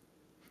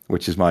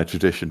 which is my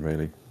tradition,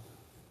 really.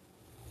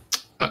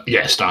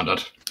 Yeah,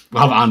 standard.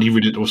 We'll have Andy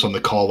read it to us on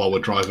the call while we're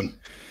driving.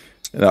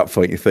 At that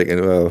point, you're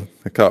thinking, well,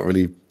 I can't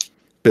really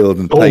build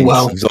and paint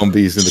some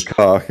zombies in the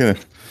car.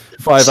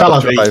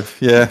 5-hour drive,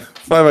 yeah.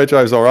 5-hour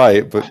drive's all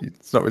right, but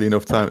it's not really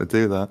enough time to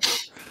do that.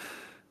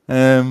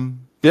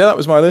 Yeah, that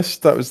was my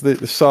list. That was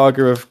the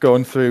saga of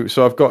going through.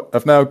 So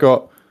I've now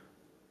got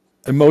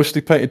a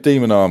mostly painted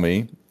demon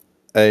army,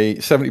 a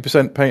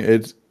 70%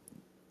 painted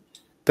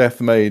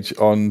death mage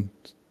on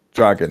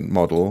dragon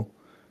model,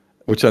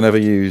 which I never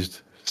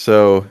used.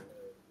 So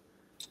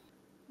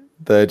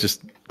they're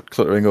just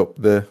cluttering up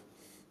the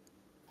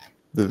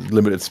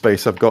limited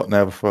space I've got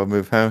now before I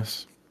move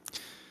house.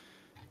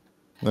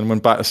 Then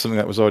went back to something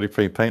that was already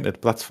pre-painted,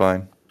 but that's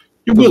fine.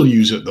 You will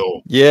use it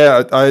though.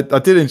 Yeah, I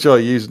did enjoy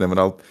using them,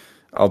 and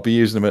I'll be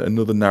using them at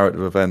another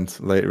narrative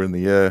event later in the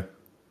year.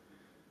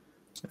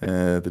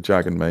 The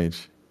Dragon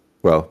Mage.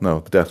 Well, no,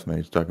 the Death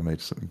Mage. Dragon Mage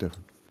is something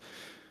different.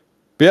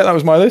 But yeah, that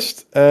was my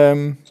list.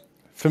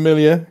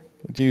 Familiar.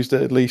 I'd used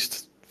it at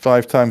least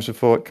 5 times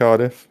before at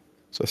Cardiff,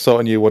 so I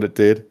sort of knew what it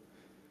did.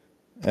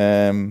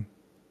 And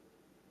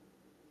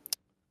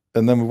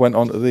then we went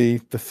on to the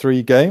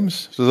 3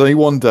 games. So there's only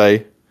one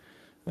day.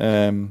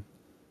 So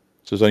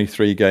there's only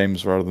 3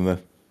 games rather than the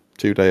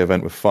 2-day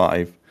event with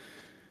 5.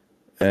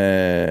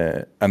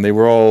 And they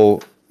were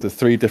all the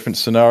 3 different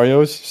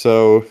scenarios.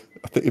 So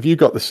I think, have you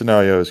got the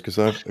scenarios? Because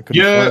I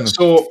couldn't find them.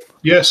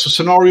 So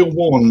scenario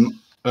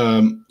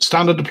 1,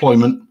 standard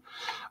deployment,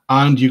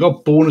 and you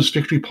got bonus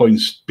victory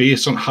points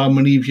based on how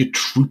many of your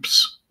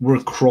troops were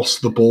across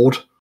the board.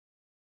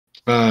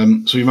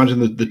 So you imagine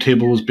that the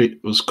table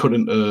was cut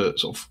into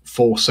sort of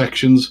 4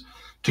 sections.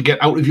 To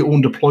get out of your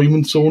own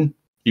deployment zone,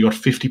 you got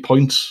 50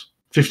 points,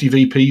 50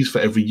 VPs for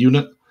every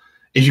unit.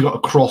 If you got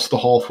across the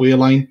halfway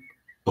line,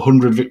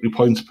 100 victory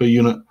points per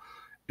unit.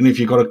 And if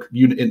you got a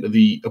unit into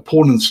the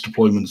opponent's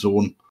deployment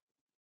zone,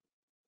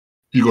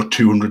 you got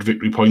 200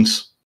 victory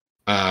points.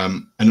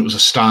 And it was a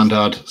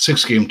standard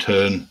 6-game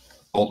turn,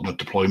 alternate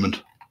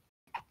deployment.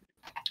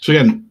 So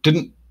again,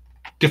 didn't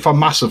differ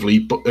massively,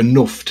 but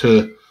enough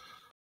to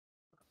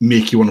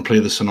make you want to play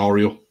the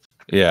scenario.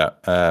 Yeah,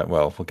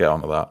 well, we'll get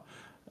on to that.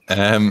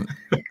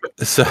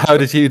 So how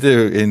did you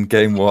do in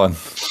game 1?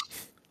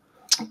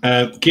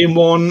 Game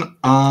 1,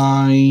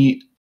 I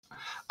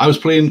was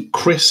playing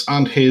Chris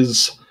and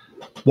his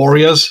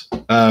warriors,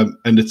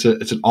 and it's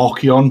an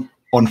Archeon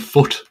on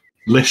foot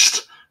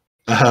list.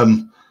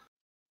 It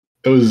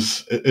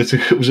was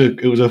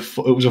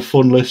a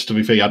fun list, to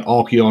be fair. You had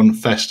Archeon,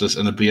 Festus,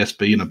 and a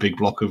BSB and a big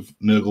block of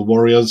Nurgle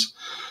warriors.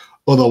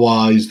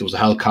 Otherwise, there was a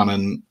Hell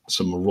Cannon,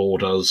 some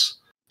Marauders,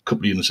 a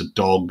couple of units of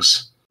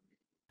dogs.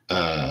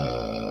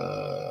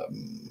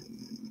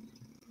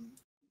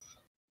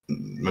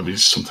 Maybe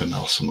something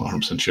else, I'm not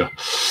 100% sure.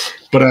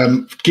 But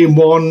game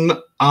 1,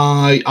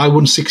 I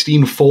won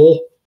 16-4.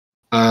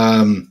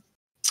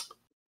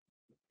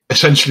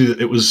 Essentially,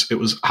 it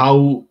was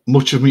how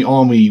much of my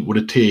army would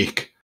it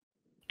take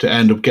to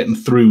end up getting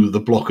through the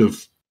block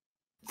of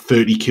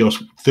 30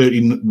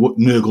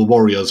 Nurgle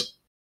warriors,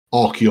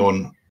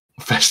 Archeon,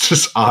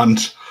 Festus, and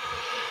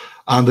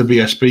the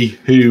BSB,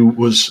 who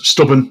was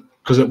stubborn,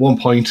 because at one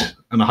point,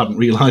 and I hadn't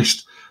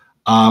realised,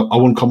 I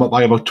won combat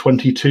by about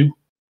 22.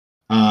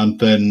 And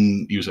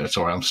then he was like,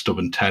 sorry, I'm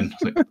stubborn 10. I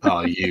was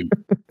like, you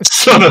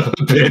son of a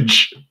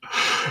bitch.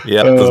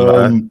 Yeah,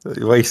 doesn't matter.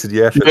 You wasted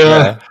your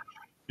effort.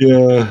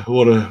 Yeah,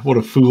 what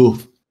a fool.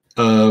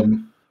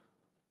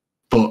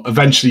 But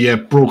eventually,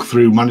 broke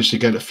through, managed to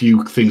get a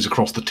few things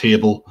across the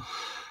table.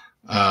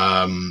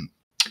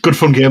 Good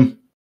fun game.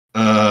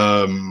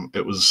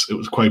 It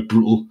was quite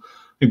brutal. I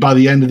think by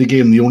the end of the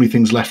game, the only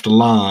things left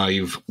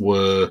alive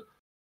were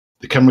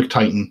the Kenrick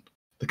Titan,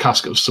 the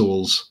Casket of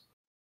Souls,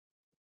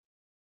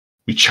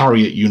 the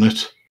Chariot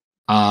unit,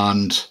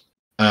 and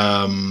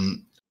a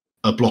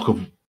block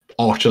of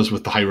archers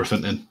with the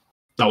Hierophant in.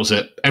 That was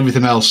it.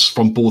 Everything else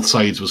from both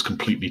sides was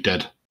completely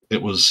dead.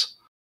 It was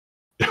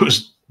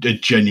a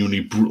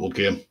genuinely brutal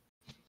game.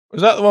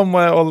 Was that the one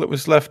where all that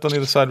was left on the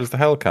other side was the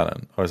Hell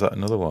Cannon, or is that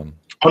another one?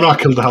 Oh no, I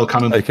killed the Hell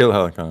Cannon. I killed the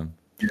Hell Cannon.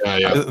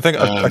 Yeah. I think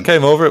I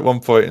came over at one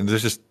point and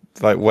there's just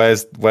like,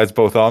 where's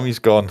both armies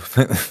gone?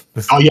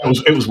 Oh yeah,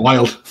 it was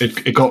wild.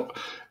 It got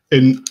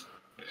in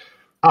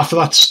after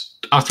that.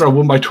 After I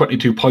won by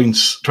 22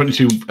 points,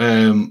 22,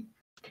 and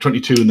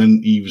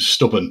then he was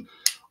stubborn.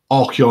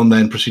 Archeon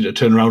then proceeded to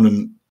turn around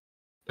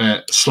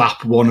and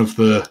slap one of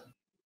the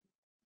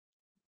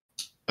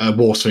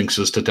War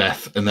Sphinxes to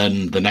death, and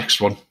then the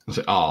next one. I was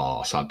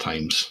like, sad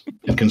times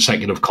in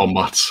consecutive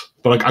combats.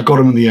 But I got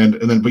him in the end,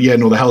 and then,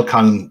 the Hell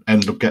Cannon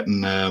ended up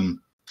getting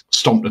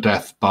stomped to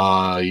death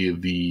by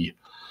the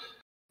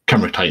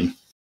Kenrick Titan.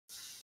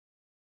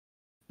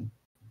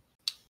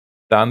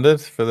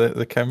 Standard for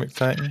the Kenrick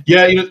Titan?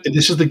 Yeah,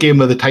 this is the game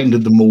where the Titan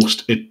did the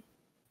most. It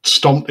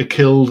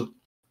killed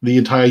the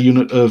entire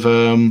unit of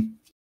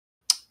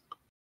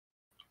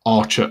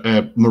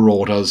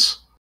Marauders,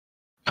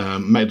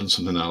 might have done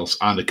something else,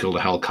 and it killed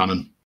a Hell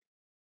Cannon.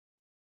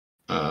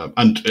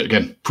 And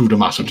again, proved a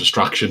massive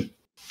distraction.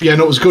 But yeah,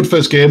 no, it was a good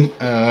first game.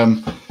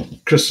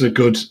 Chris is a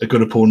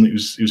good opponent. He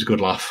was a good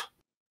laugh.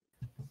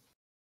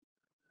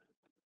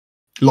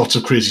 Lots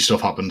of crazy stuff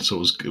happened, so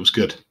it was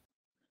good.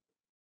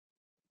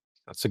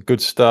 That's a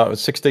good start with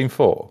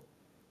 16-4.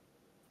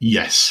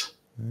 Yes.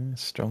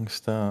 Strong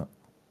start.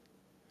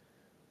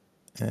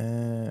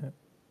 Well,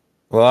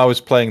 I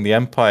was playing the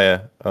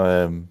Empire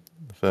the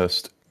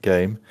first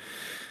game,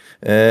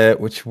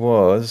 which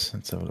was...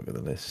 Let's have a look at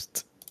the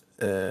list.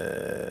 Was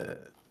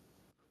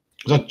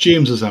that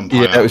James's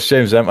Empire? Yeah, it was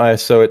James' Empire.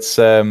 So it's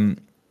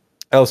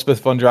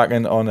Elspeth von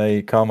Draken on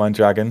a Carmine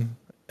Dragon.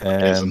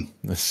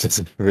 This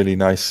is really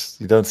nice.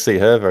 You don't see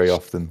her very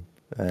often.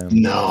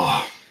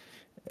 No.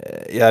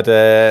 You had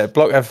a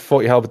block of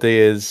 40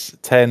 halberdiers,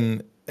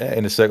 10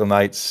 inner circle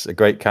knights, a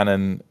great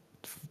cannon,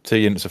 2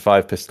 units of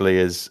 5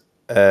 pistoliers,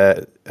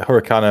 a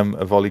hurricanum,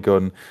 a volley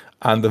gun,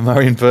 and the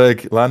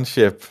Marienburg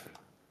landship.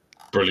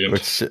 Brilliant.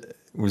 Which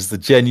was the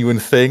genuine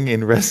thing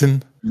in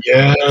resin.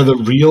 Yeah, the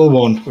real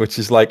one. Which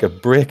is like a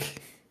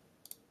brick.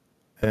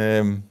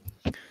 I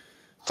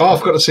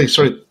forgot to say,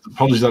 sorry,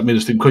 apologies that made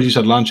us think, because you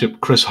said landship,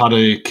 Chris had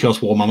a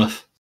Chaos War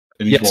Mammoth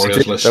in his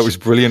warriors list. That was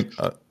brilliant.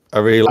 I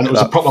really and it was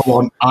that. A proper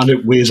one, and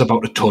it weighs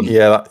about a ton.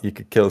 Yeah, you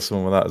could kill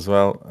someone with that as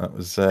well. That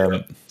was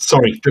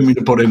sorry, didn't mean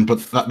to put in, but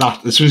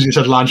that as soon as you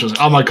said landship, I was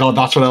like, oh my god,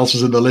 that's what else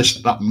is in the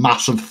list. That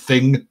massive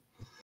thing,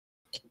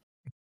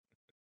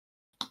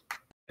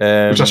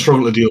 which I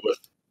struggle to deal with.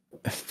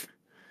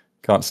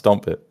 Can't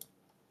stomp it.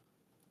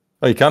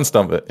 Oh, you can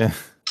stomp it. Yeah,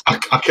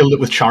 I killed it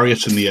with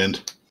chariots in the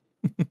end.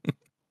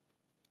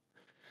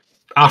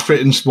 After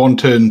it in one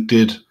turn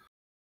did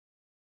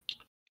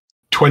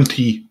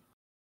 20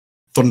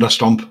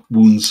 Thunderstomp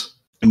wounds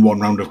in one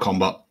round of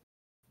combat.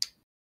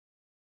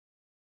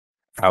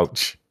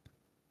 Ouch.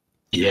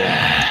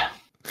 Yeah.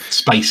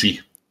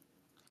 Spicy.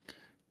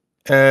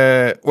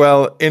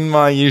 Well, in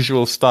my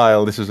usual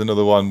style, this was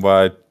another one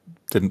where I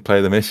didn't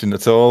play the mission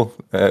at all,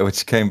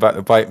 which came back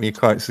to bite me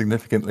quite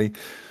significantly.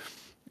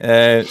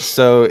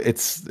 So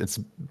it's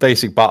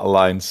basic battle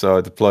line. So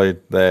I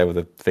deployed there with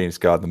the Phoenix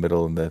Guard in the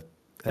middle and the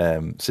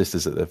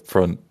sisters at the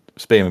front,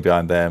 spearmen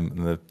behind them,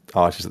 and the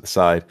archers at the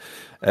side.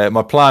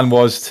 My plan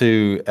was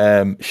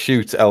to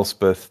shoot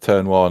Elspeth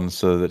turn 1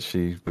 so that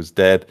she was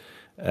dead.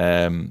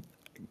 And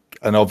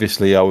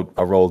obviously I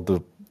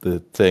rolled the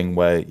thing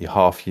where you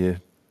half your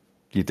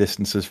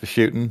distances for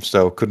shooting,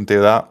 so couldn't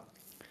do that.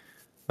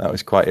 That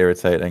was quite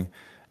irritating.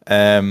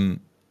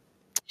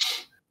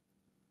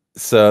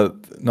 So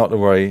not to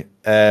worry.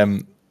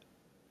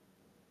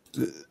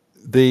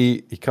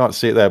 You can't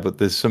see it there, but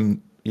there's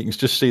some. You can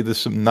just see there's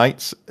some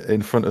knights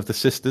in front of the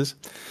sisters.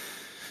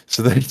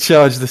 So they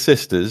charged the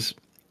sisters.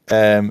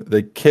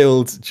 They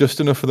killed just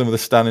enough of them with a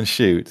stand and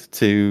shoot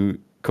to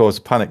cause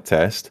a panic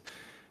test,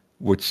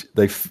 which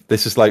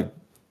this is what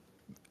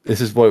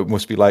it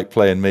must be like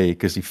playing me,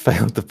 because he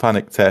failed the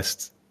panic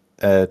test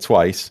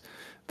twice.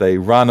 They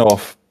ran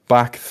off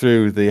back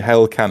through the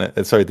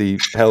the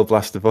hell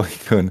blaster volley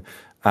gun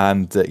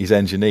and his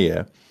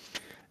engineer.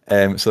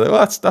 So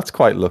that's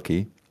quite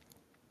lucky.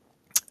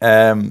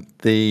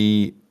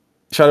 The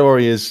Shadow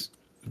Warriors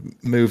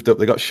moved up.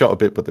 They got shot a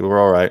bit, but they were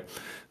all right.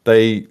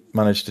 They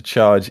managed to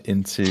charge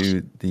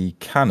into the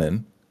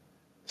cannon.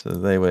 So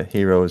they were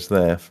heroes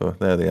there.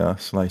 There they are,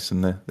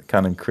 slicing the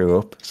cannon crew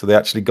up. So they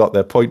actually got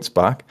their points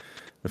back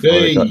before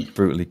they got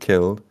brutally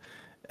killed.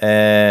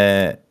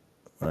 Where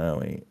are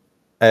we?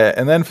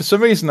 And then for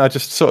some reason, I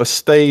just sort of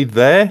stayed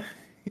there,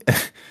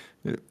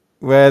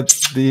 where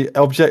the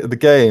object of the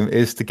game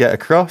is to get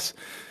across.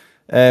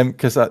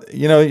 Because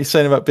you're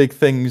saying about big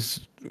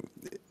things,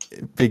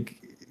 big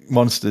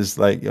monsters,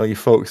 like you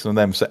focus on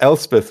them. So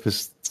Elspeth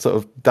was sort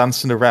of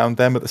dancing around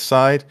them at the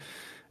side,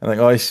 and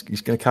like,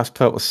 he's going to cast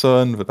Purple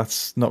Sun, but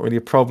that's not really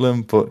a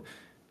problem. But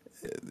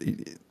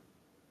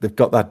they've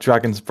got that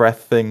Dragon's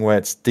Breath thing where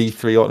it's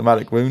D3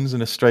 automatic wounds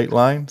in a straight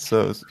line.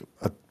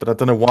 But I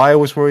don't know why I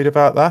was worried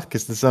about that,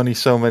 because there's only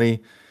so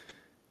many.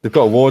 They've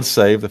got a ward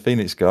save, the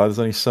Phoenix Guard. There's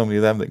only so many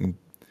of them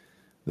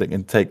that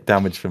can take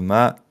damage from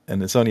that,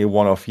 and it's only a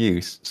one-off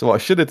use. So what I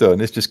should have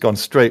done is just gone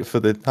straight for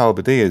the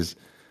halberdiers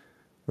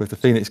with the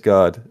Phoenix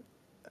Guard,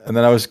 and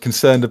then I was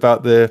concerned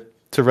about the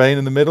terrain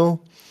in the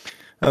middle.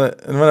 And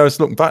when I was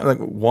looking back, like,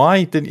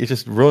 why didn't you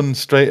just run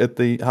straight at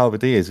the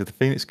halberdiers with the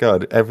Phoenix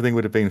Guard? Everything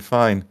would have been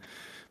fine.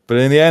 But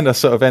in the end, I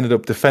sort of ended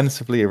up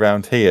defensively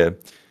around here.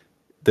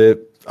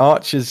 The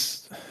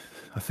archers,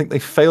 I think they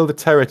failed a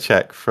terror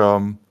check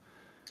from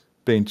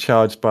being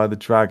charged by the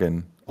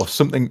dragon or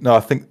something. No, I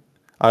think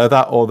either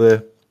that or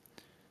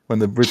when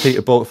the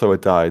repeater bolt thrower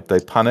died, they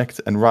panicked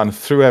and ran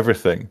through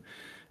everything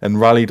and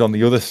rallied on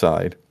the other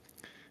side.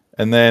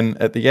 And then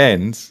at the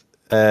end,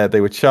 they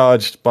were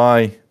charged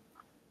by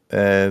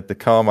the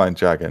Carmine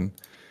Dragon,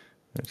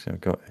 which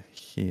I've got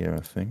here,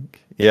 I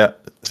think. Yeah.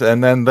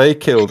 And then they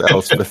killed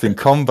Elspeth in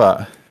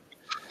combat.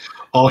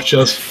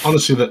 Archers,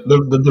 honestly,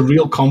 the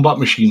real combat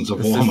machines of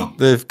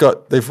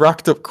Warhammer. They've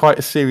racked up quite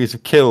a series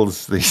of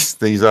kills,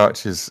 these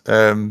archers.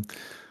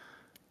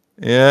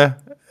 Yeah.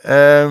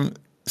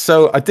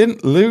 So I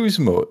didn't lose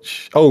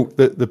much. Oh,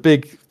 the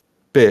big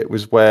bit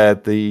was where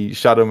the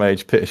Shadow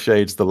Mage Pit of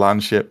Shades the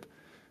landship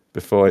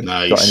before it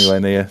got anywhere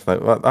near. Like,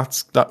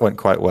 that went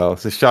quite well.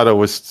 So Shadow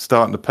was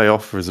starting to pay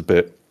off for us a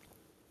bit.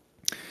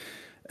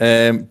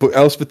 But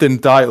Elspeth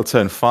didn't die till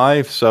turn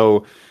 5,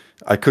 so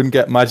I couldn't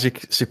get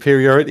magic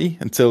superiority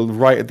until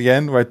right at the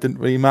end, where it didn't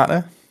really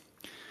matter.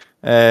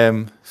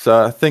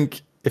 So I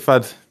think if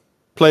I'd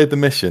played the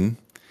mission,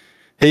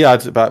 he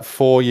had about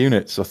 4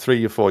 units or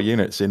 3 or 4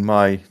 units in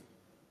my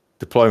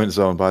deployment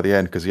zone by the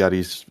end, because he had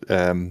his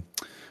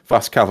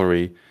fast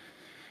cavalry.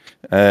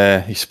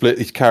 He split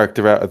his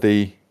character out of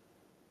the.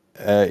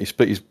 He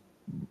split his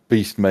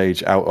beast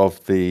mage out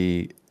of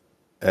the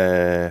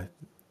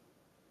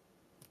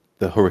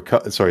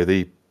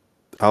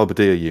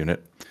halberdier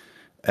unit.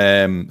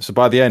 So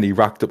by the end, he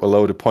racked up a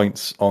load of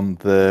points on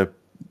the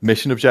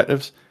mission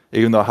objectives,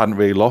 even though I hadn't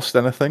really lost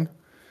anything.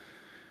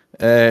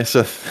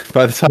 So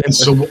by the time,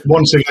 so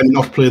once again,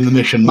 not playing the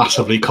mission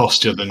massively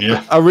cost you, then,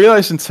 yeah. I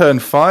realised in turn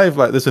 5,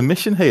 like, there's a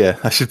mission here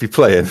I should be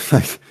playing,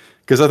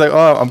 because I think,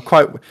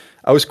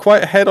 I was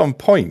quite ahead on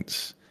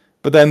points,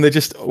 but then they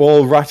just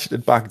all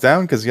ratcheted back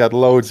down because he had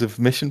loads of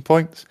mission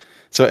points,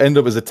 so it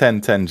ended up as a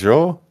 10-10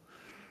 draw,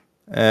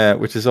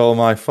 which is all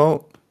my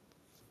fault.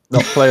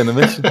 Not playing the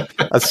mission.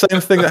 The same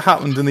thing that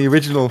happened in the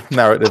original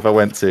narrative I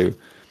went to.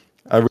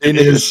 I really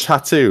needed a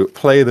tattoo.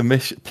 Play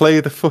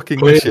the fucking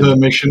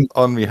mission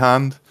on my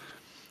hand.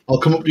 I'll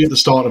come up to you at the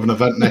start of an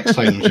event next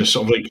time and just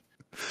sort of like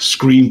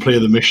screenplay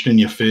the mission in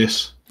your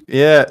face.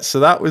 Yeah, so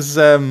that was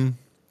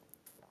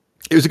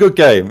it was a good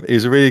game. It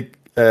was a really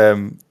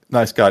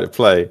nice guy to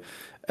play.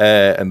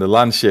 And the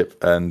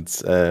landship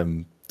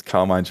and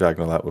Carmine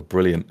Dragon, all that were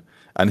brilliant.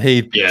 And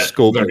he'd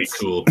sculpted, very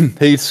cool.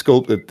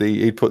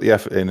 He'd put the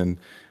effort in and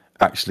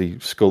actually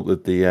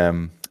sculpted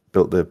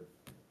built the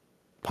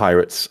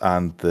pirates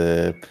and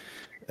the.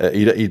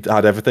 He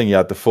had everything. He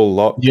had the full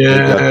lot.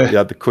 Yeah, he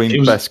had the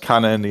Queen's best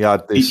cannon. He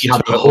had this. He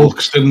had the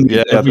Hulks, didn't he?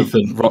 Yeah,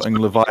 Everything. The rotting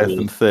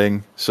Leviathan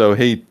thing. So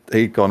he'd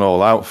gone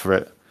all out for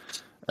it.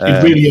 He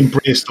really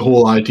embraced the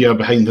whole idea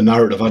behind the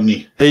narrative, hadn't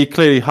he? He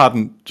clearly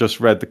hadn't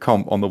just read the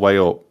comp on the way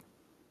up.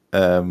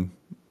 Amateur.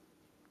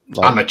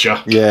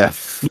 Yeah,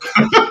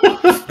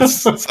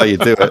 that's how you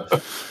do it.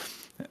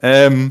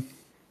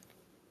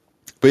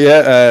 But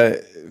yeah,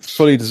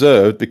 fully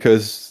deserved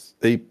because.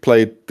 He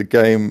played the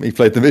game, he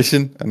played the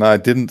mission, and I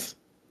didn't.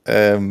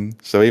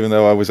 So even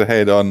though I was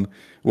ahead on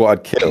what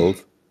I'd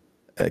killed,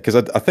 because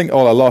I think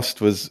all I lost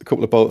was a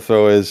couple of bolt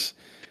throwers.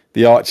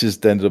 The archers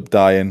ended up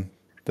dying.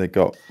 They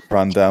got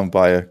ran down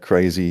by a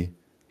crazy,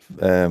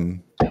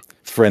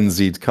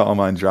 frenzied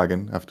Carmine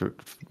Dragon after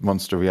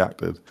Monster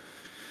reacted.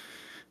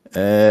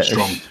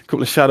 Strong. A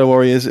couple of Shadow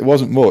Warriors. It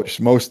wasn't much.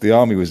 Most of the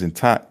army was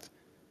intact.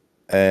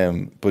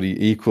 But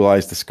he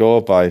equalised the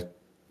score by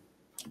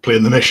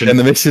playing the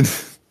mission.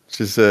 Which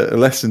is a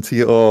lesson to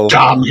you all.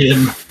 Damn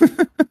him.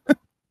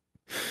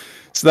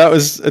 So that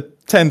was a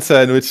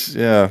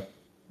 10-10,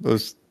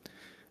 which,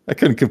 I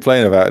couldn't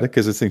complain about it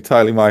because it's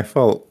entirely my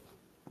fault.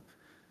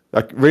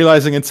 Like,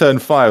 realising in turn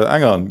 5,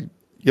 hang on,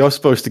 you're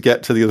supposed to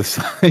get to the other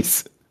side.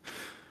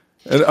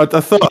 And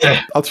I thought,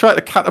 I'll try to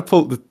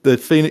catapult the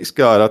Phoenix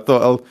Guard. I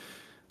thought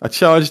I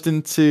charged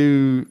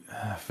into,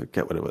 I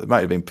forget what it was. It might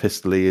have been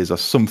Pistoliers or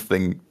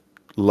something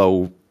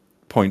low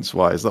points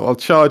wise. I'll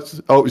charge.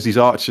 Oh, it was his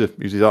archer.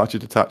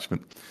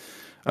 Detachment.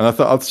 And I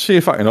thought I'll see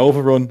if I can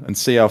overrun and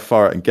see how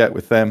far I can get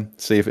with them.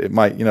 See if it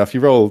might, if you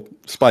roll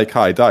spike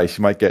high dice,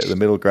 you might get to the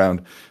middle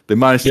ground. They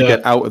managed to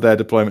get out of their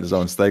deployment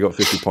zone, so they got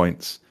 50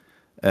 points.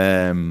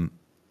 The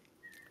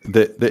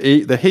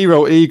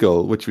hero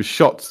eagle, which was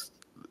shot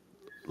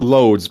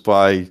loads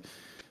by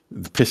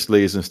the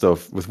Pistoliers and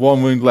stuff, with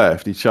 1 wound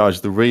left, he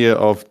charged the rear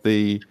of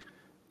the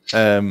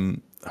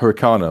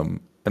Hurricanum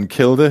and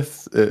killed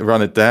it.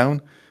 Ran it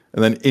down.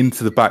 And then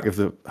into the back of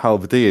the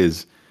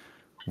halberdiers,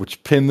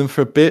 which pinned them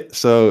for a bit.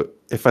 So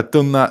if I'd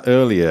done that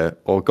earlier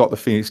or got the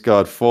Phoenix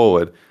Guard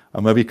forward, I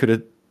maybe could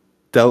have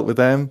dealt with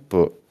them,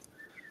 but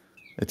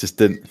it just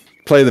didn't.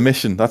 Play the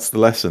mission. That's the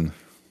lesson.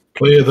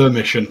 Play the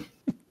mission.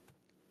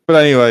 But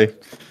anyway,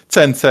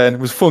 10-10. It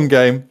was a fun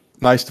game.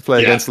 Nice to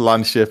play against the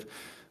landship.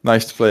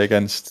 Nice to play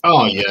against.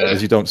 Oh, yeah.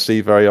 As you don't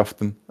see very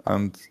often.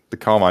 And the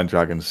Carmine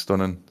Dragon's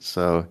stunning.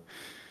 So.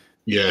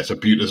 Yeah, it's a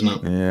beaut, isn't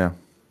it? Yeah.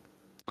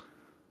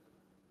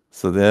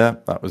 So there,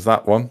 that was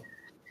that one.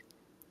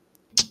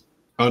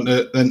 And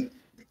then,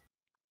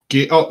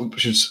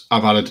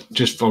 I've added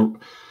just for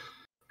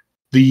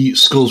the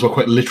skulls were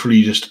quite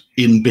literally just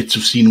in bits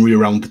of scenery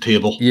around the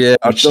table. Yeah,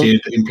 which stayed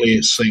in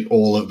place like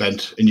all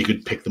event, and you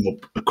could pick them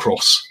up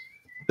across.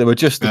 They were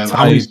just the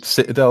tiny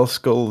Citadel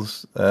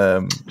skulls.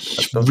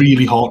 It's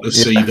really hard to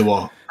see. They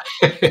were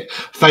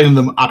finding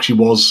them actually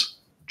was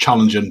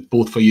challenging,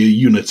 both for your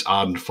units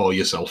and for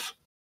yourself.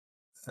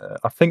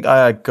 I think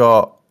I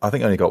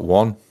only got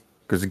one.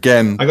 Because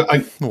again,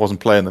 I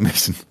wasn't playing the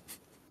mission.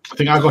 I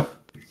think I got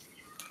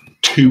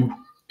 2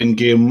 in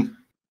game.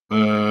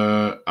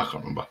 I can't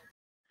remember.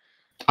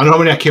 I know how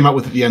many I came out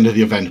with at the end of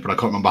the event, but I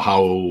can't remember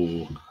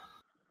how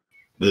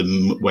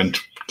them went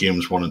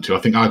games 1 and 2. I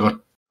think I got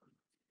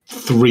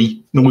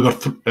 3. No, we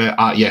got 3.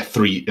 I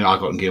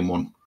got in game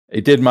 1.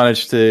 He did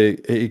manage to.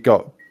 He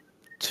got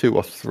 2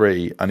 or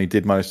 3, and he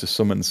did manage to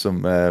summon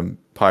some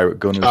pirate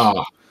gunners.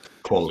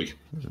 Quality.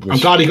 I'm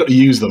glad he got to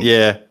use them.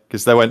 Yeah.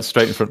 Because they went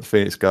straight in front of the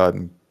Phoenix Guard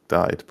and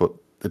died, but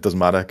it doesn't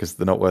matter because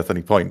they're not worth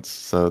any points.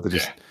 So they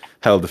just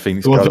held the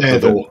Phoenix Guard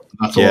up.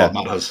 That's all that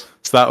matters.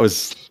 So that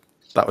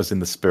was in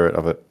the spirit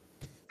of it.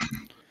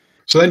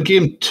 So then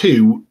game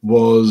 2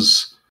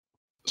 was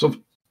sort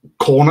of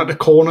corner to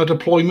corner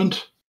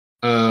deployment,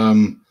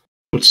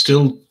 but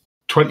still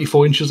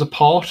 24 inches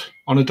apart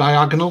on a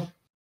diagonal.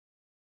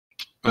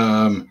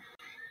 And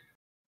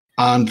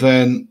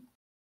then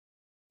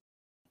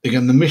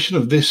again, the mission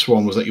of this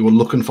one was that you were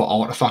looking for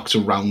artifacts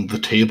around the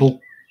table.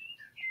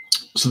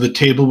 So the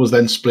table was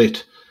then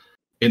split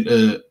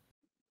into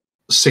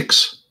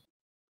 6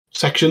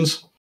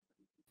 sections.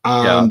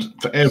 And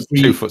for every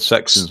 2-foot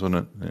sections,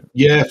 wasn't it?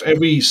 Yeah, for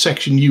every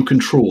section you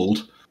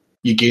controlled,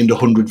 you gained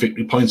 100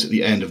 victory points at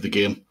the end of the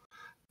game.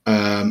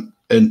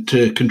 And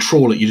to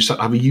control it, you just had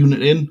to have a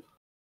unit in,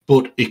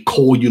 but a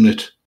core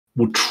unit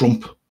would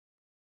trump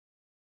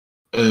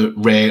a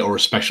rare or a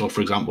special, for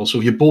example. So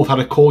if you both had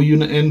a core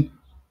unit in,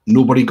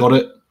 nobody got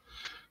it.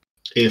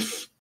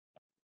 If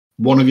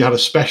one of you had a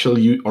special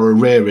or a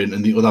rare in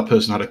and the other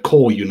person had a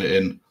core unit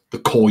in, the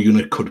core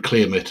unit could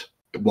claim it.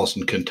 It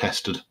wasn't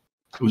contested.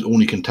 It was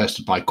only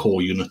contested by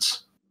core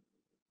units.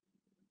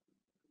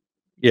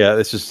 Yeah,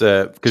 this is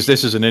because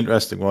this is an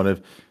interesting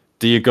one.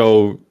 Do you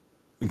go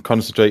and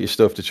concentrate your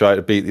stuff to try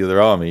to beat the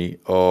other army,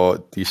 or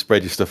do you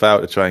spread your stuff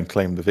out to try and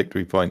claim the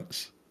victory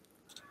points?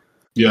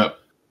 Yeah.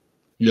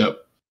 Yeah, it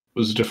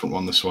was a different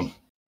one, this one.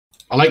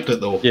 I liked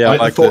it, though. Yeah,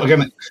 I thought,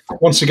 again,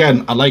 once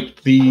again, I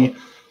liked the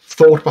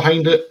thought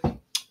behind it,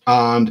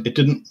 and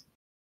it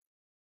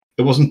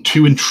wasn't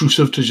too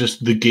intrusive to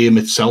just the game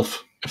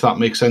itself, if that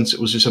makes sense. It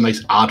was just a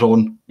nice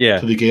add-on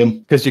to the game.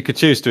 Because you could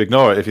choose to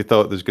ignore it if you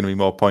thought there's going to be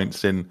more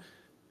points in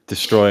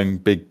destroying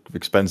big,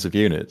 expensive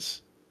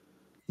units.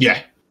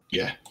 Yeah.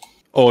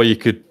 Or you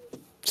could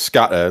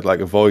scatter, like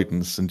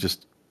avoidance, and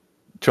just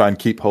try and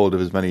keep hold of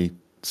as many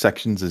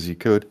sections as you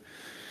could.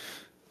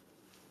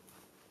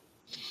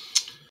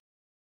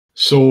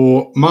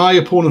 So my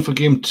opponent for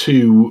game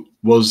 2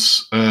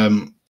 was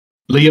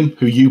Liam,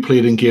 who you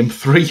played in game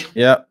 3.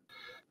 Yeah.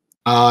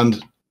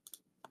 And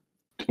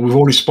we've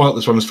already spoiled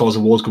this one as far as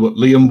awards go, but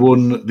Liam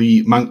won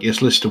the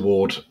Mankiest List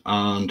Award.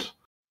 And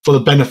for the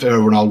benefit of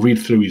everyone, I'll read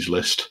through his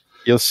list.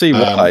 You'll see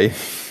why.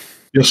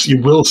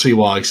 You will see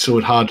why. So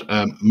it had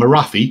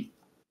Marathi.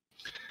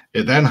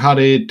 It then had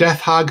a Death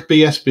Hag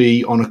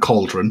BSB on a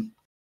cauldron.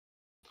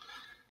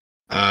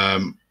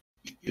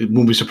 It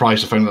won't be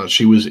surprised to find out that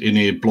she was in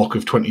a block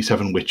of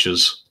 27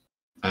 witches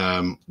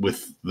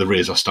with the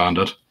Razor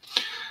standard.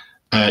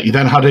 You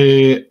then had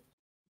a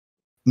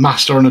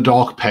Master and a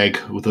Dark Peg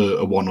with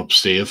a 1-up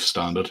stave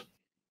standard.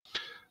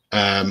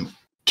 A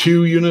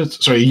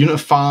unit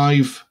of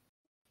 5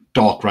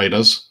 Dark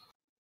Riders,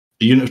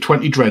 a unit of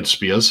 20 Dread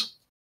Spears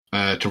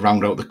to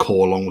round out the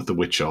core along with the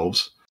Witch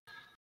Elves,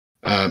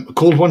 a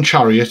Cold One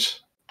Chariot,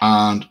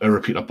 and a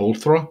Repeater Bolt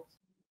Thrower.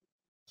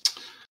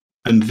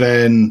 And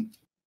then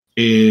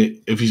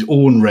of his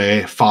own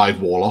rare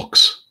 5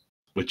 Warlocks,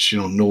 which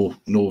no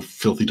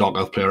filthy Dark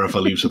Elf player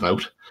ever leaves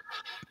without.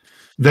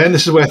 Then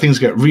this is where things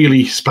get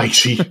really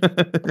spicy.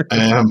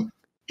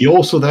 He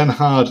also then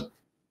had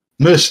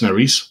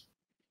Mercenaries,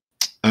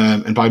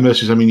 and by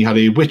Mercenaries I mean he had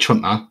a Witch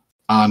Hunter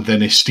and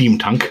then a Steam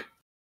Tank.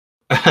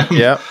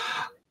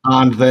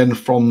 And then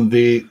from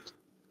the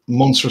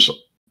monstrous,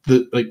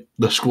 the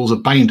Scrolls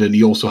of Binding,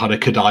 he also had a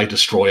Kadai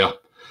Destroyer.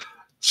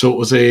 So it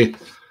was a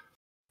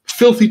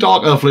filthy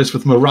Dark Elf list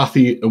with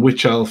Marathi, a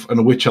Witch Elf, and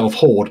a Witch Elf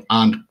Horde,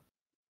 and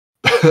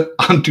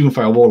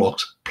Doomfire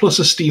Warlocks, plus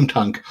a Steam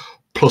Tank,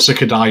 plus a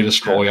Kadai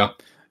Destroyer.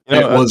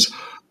 It was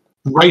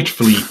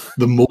rightfully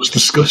the most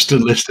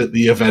disgusting list at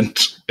the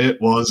event.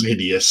 It was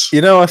hideous.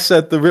 I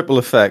said the ripple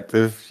effect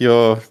of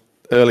your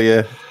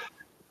earlier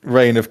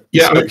reign of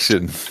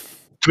destruction.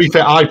 To be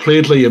fair, I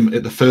played Liam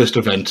at the first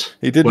event.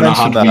 He did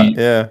mention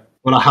that,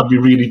 when I had my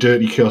really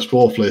dirty Chaos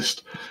Dwarf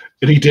list.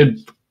 And he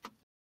did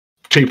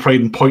take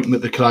pride in pointing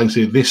at the Kadai and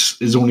say, "This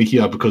is only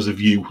here because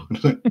of you."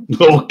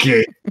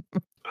 Okay.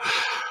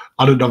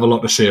 I didn't have a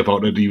lot to say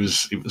about it. It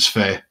was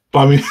fair. But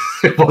I mean,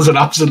 it was an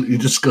absolutely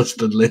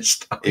disgusting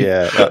list.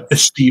 A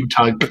Steam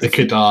Tank, a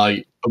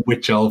Kadai, a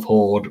Witch Elf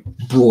Horde,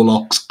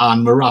 Brolocks,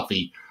 and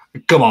Marathi.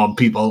 Come on,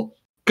 people.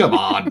 Come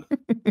on.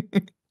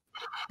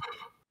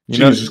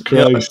 Jesus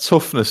Christ. The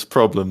toughness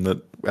problem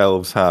that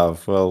elves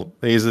have. Well,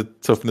 he's a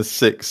toughness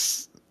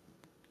 6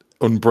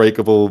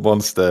 unbreakable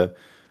monster,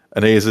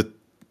 and he's a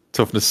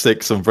toughness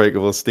 6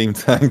 unbreakable Steam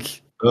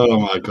Tank. Oh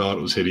my god,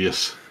 it was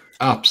hideous.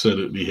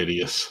 Absolutely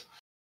hideous.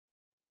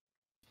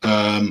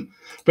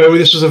 But anyway,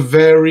 this was a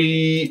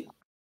very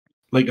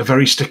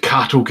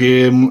staccato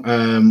game.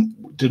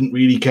 Didn't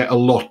really get a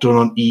lot done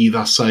on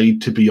either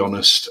side, to be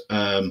honest.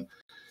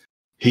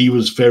 He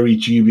was very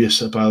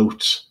dubious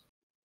about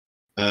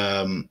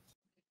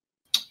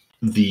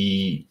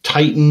the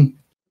Titan,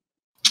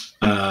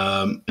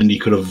 and he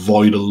could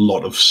avoid a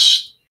lot of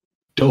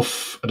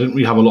stuff. I didn't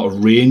really have a lot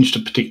of range to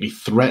particularly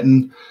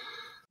threaten.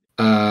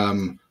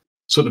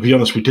 So to be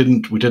honest, we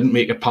didn't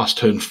make it past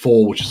turn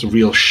 4, which is a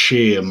real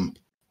shame.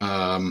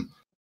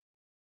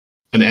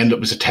 And it ended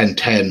up as a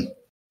 10-10.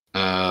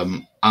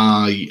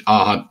 I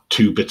had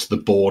 2 bits of the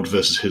board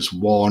versus his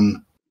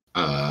 1.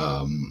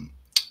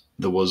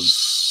 There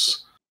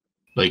was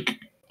like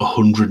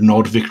 100 and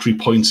odd victory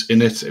points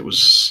in it. It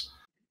was,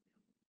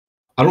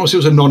 I don't want to say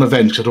it was a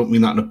non-event, because I don't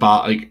mean that in a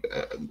bad,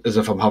 as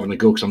if I'm having a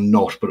go, because I'm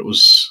not. But it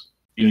was,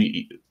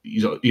 you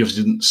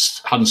obviously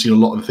hadn't seen a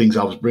lot of the things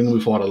I was bringing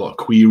before. I had a lot of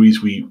queries.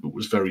 It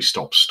was very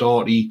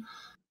stop-starty.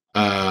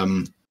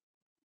 But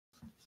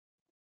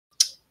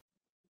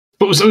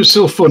it was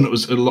still fun. It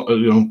was a lot,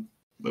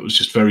 it was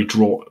just very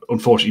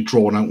unfortunately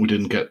drawn out. We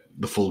didn't get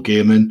the full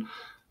game in.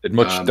 Did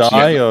much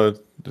die, or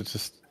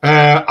just?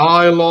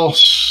 I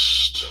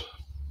lost.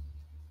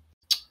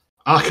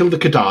 I killed the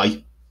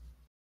Kadai,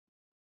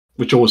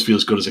 which always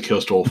feels good as a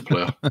Chaos Dwarf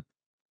player.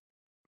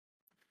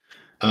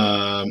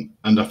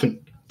 And I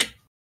think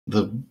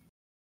the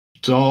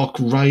Dark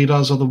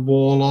Riders are the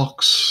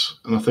Warlocks,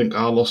 and I think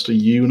I lost a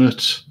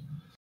unit.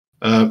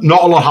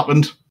 Not a lot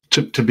happened.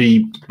 To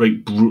be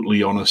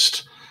brutally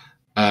honest,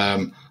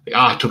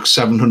 I took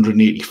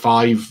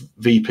 785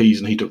 VPs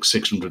and he took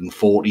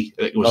 640.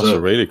 It was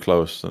really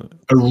close. A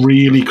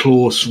really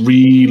close,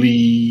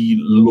 really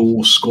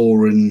low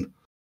scoring.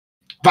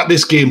 But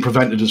this game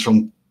prevented us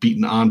from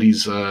beating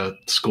Andy's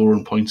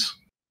scoring points.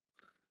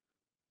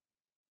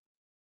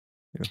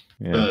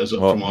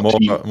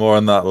 More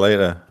on that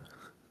later.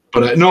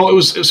 But no, it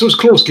was a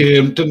close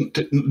game.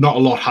 Not a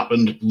lot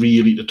happened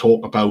really to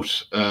talk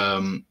about.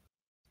 And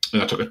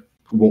I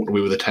walked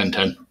away with a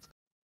 10-10.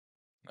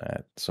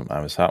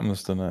 Sometimes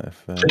happens, doesn't it?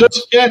 It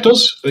does. Yeah, it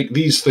does. Like,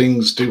 these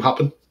things do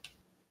happen.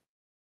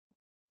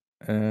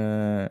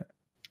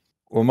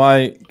 Well,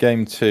 my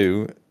game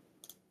 2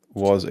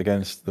 was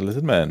against the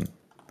Lizard Men,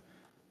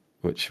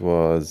 which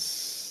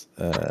was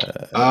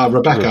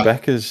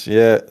Rebecca's.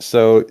 Yeah,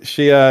 so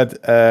she had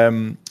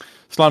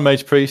Slan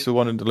Mage Priest who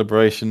won in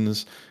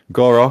Deliberations,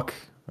 Gorok,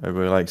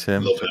 everybody likes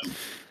him. Love him.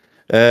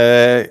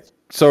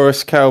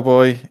 Saurus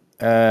Cowboy,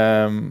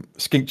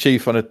 Skink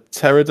Chief on a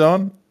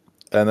Pterodon,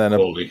 and then a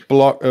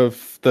block of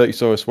 30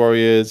 Saurus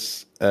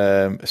Warriors,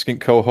 a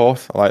Skink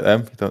Cohort. I like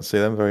them. You don't see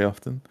them very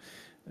often.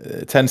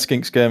 10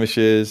 Skink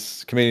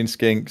Skirmishers, Chameleon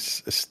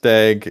Skinks, a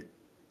Steg,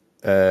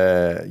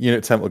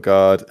 Unit Temple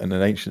Guard, and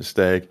an Ancient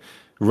Steg.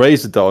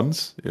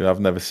 Razordons, who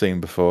I've never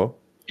seen before.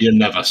 You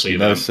never see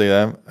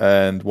them.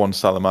 And 1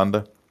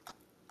 Salamander.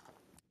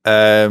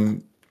 I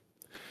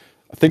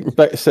think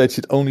Rebecca said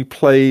she'd only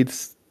played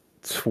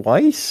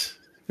twice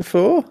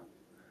before.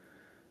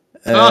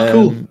 Cool.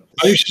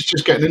 I think she's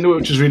just getting into it,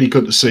 which is really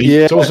good to see.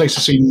 Yeah. It's always nice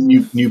to see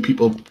new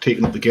people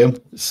taking up the game.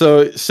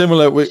 So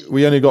similar,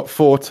 we only got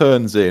 4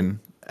 turns in,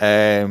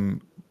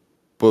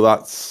 but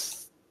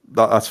that's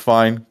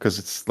fine because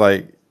it's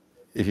like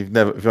if you've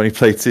only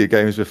played 2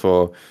 games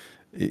before,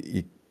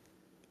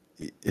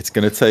 it's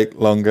going to take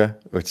longer,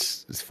 which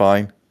is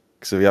fine.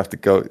 So we have to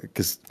go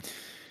because.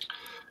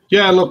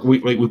 Yeah, look,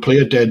 we play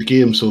a dead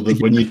game, so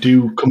that when you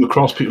do come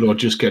across people who are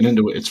just getting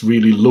into it, it's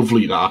really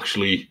lovely to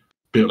actually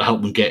be able to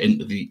help them get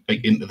into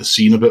the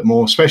scene a bit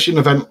more, especially an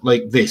event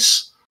like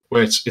this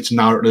where it's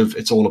narrative,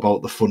 it's all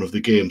about the fun of the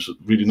game. So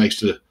it's really nice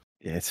to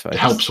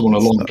help someone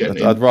along getting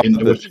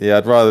into it. Yeah,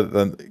 I'd rather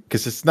than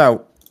because it's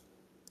not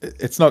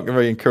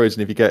very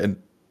encouraging if you're getting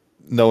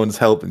no one's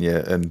helping you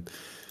and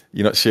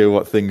you're not sure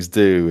what things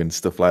do and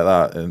stuff like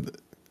that. And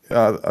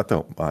I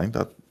don't mind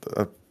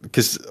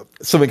because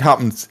something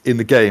happens in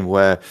the game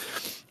where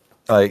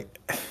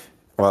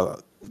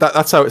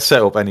that's how it's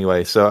set up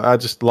anyway. So I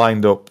just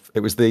lined up.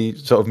 It was the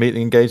sort of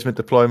meeting engagement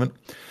deployment.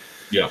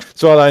 Yeah.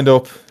 So I lined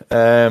up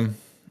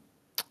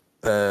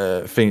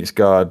Phoenix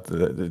Guard.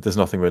 There's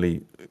nothing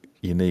really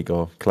unique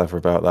or clever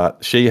about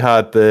that. She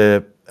had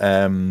the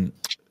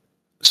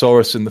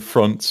Saurus in the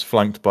front,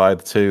 flanked by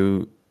the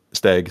 2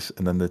 Stegs,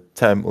 and then the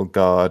Temple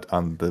Guard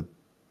and the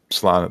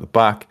Slan at the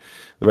back.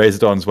 The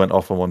Razordons went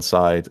off on one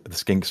side, the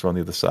Skinks were on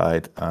the other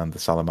side, and the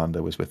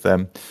Salamander was with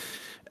them.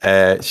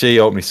 She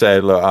openly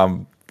said, "Look,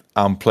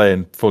 I'm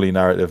playing fully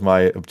narrative.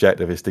 My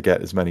objective is to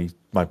get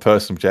my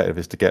personal objective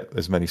is to get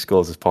as many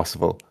skulls as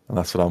possible, and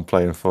that's what I'm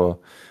playing for."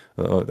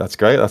 That's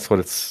great. That's what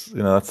it's.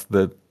 That's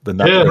the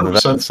narrative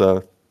event.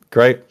 So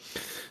great.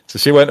 So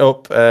she went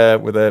up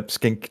with a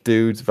Skink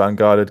dude,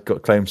 vanguarded,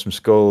 claimed some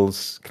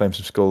skulls.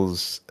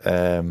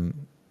 I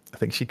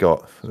think she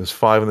got. There's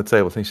 5 on the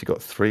table. I think she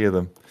got 3 of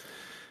them.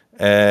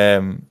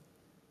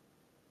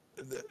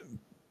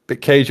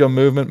 Bit cage on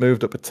movement,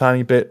 moved up a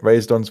tiny bit.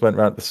 Razordons went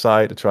round the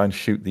side to try and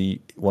shoot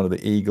one of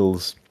the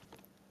eagles.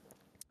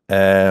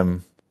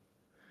 And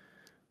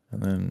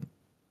then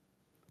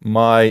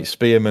my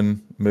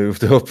spearman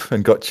moved up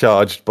and got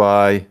charged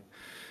by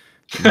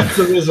the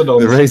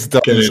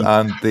Razordons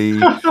and the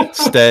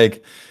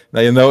Steg.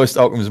 Now you'll notice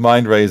Occam's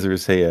Mind Razor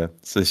is here.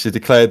 So she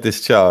declared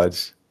this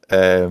charge.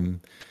 So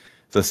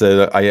I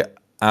said, "Are you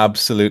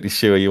absolutely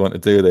sure you want to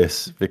do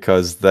this?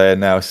 Because they're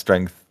now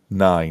strength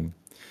 9.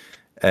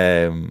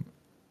 And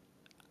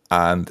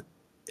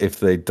if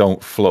they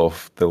don't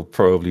fluff, they'll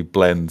probably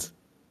blend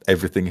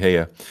everything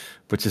here."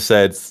 But she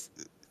said,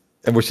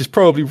 and which is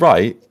probably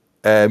right,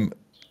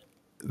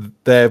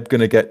 they're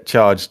going to get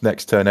charged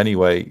next turn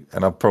anyway,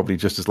 and I'm probably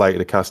just as likely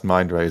to cast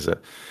Mind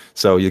Razor.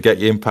 So you'll get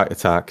your impact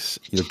attacks,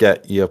 you'll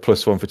get your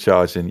 +1 for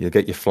charging, you'll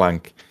get your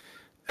flank.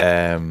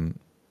 And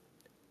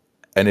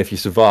if you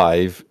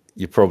survive,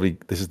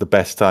 this is the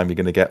best time you're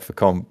going to get for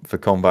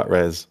combat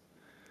res.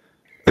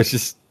 Which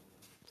is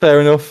fair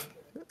enough.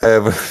 I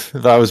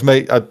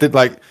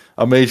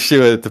made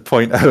sure to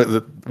point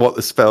out what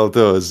the spell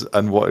does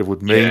and what it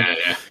would mean,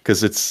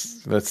 because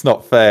it's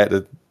not fair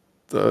to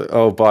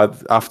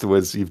but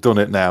afterwards you've done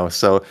it now.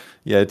 So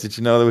yeah, did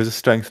you know there was a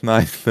strength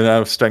 9? They're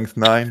now strength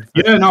 9.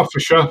 Yeah, no, for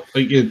sure.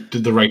 Like, you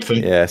did the right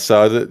thing. Yeah,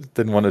 so I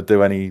didn't want to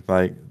do any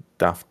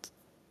daft,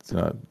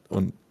 not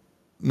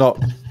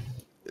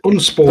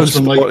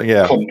unsportsmanlike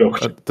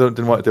conduct. I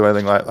didn't want to do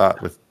anything like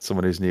that with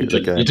someone who's new to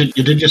the game.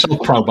 You did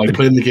yourself proud by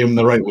playing the game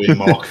the right way,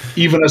 Mark.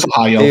 Even as a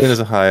high elf. Even as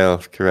a high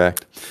elf,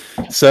 correct.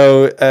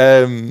 So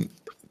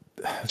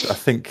I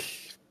think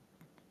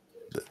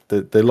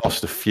they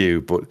lost a few,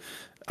 but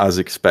as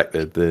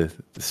expected, the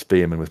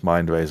Spearmen with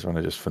Mind Razor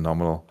are just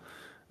phenomenal.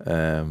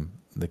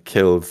 They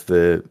killed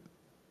the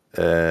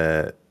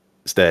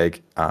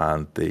Steg,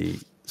 and the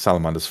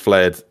Salamanders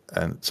fled,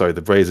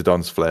 the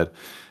Razordons fled.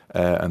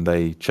 And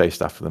they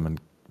chased after them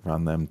and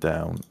ran them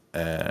down.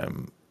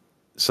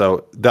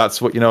 So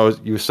that's what,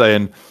 you were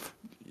saying,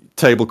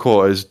 table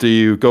quarters. Do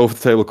you go for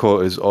the table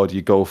quarters, or do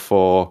you go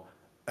for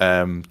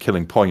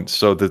killing points.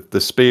 So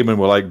the spearmen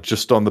were like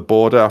just on the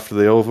border after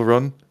the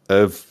overrun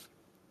of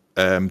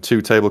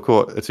two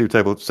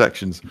table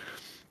sections.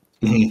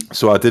 Mm-hmm.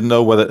 So I didn't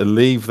know whether to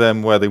leave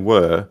them where they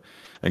were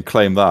and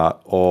claim that,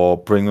 or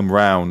bring them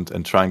round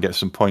and try and get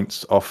some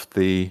points off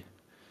the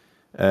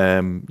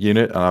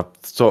unit. And I've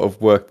sort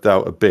of worked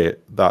out a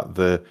bit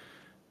that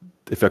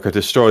if I could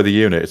destroy the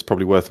unit, it's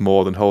probably worth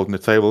more than holding the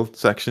table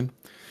section.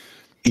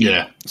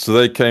 Yeah. So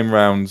they came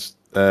round.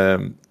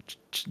 The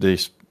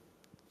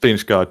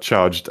Phoenix Guard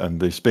charged, and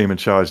the Spearmen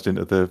charged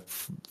into the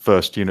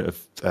first unit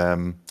of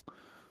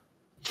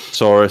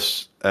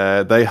Saurus.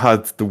 They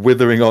had the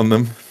Withering on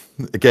them.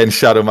 Again,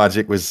 Shadow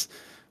Magic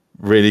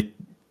really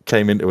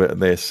came into it in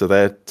this, so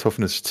they're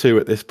toughness 2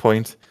 at this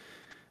point.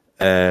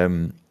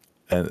 And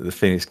the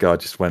Phoenix Guard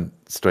just went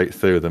straight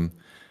through them.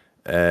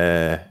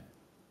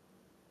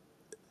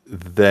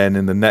 Then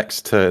in the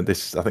next turn, I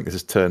think this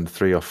is turn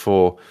 3 or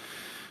 4,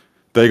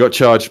 they got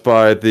charged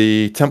by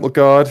the Temple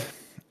Guard.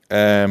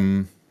 I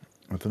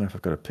don't know if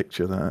I've got a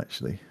picture of that,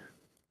 actually.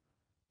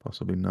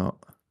 Possibly not.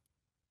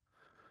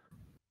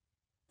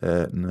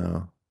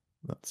 No,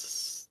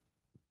 that's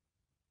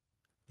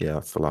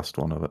the last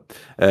one of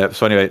it.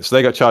 So anyway, so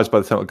they got charged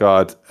by the Temple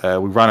Guard.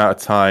 We ran out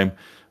of time.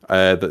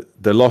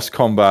 They lost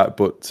combat,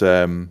 but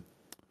the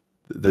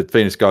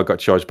Phoenix Guard got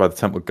charged by the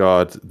Temple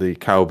Guard, the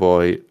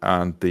Cowboy,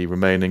 and the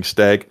remaining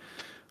Steg.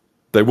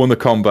 They won the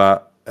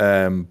combat,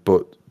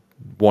 but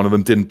one of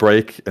them didn't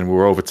break, and we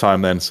were over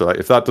time then. So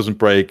if that doesn't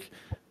break,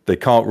 they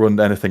can't run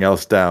anything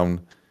else down,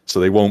 so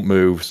they won't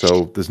move.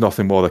 So there's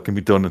nothing more that can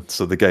be done.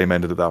 So the game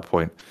ended at that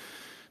point.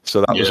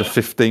 So that was a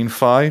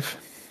 15-5.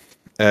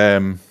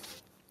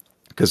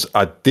 Because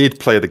I did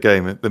play the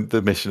game,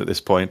 the mission at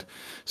this point.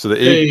 So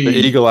the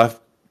Eagle,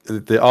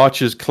 the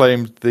archers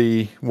claimed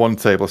the one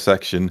table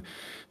section.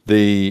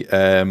 The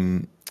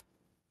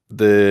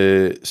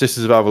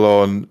Sisters of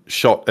Avalon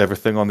shot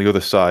everything on the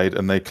other side,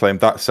 and they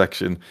claimed that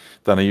section.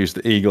 Then I used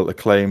the Eagle to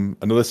claim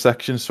another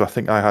section. So I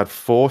think I had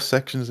 4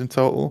 sections in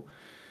total.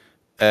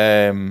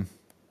 And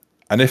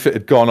if it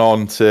had gone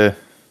on to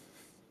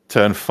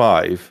turn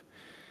 5,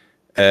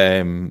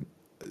 I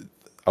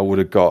would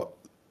have got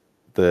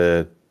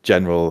the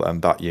general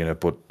and that unit,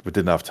 but we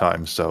didn't have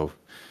time, so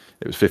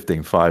it was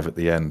 15-5 at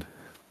the end.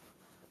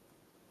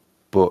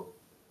 But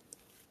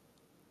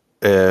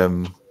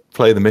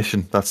play the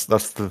mission. That's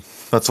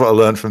what I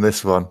learned from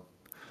this one.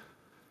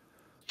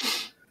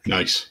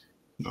 Nice.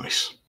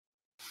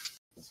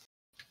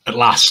 At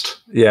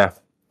last. Yeah.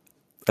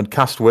 And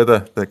cast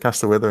Wither. They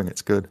cast the Withering.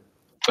 It's good.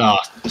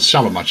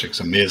 Shadow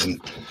Magic's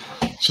amazing.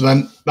 So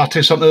then that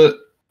takes on to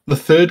the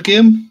third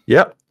game.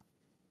 Yep.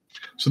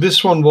 So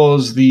this one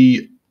was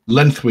the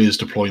lengthways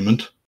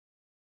deployment.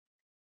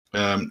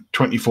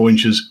 24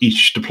 inches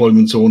each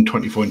deployment zone,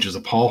 24 inches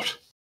apart.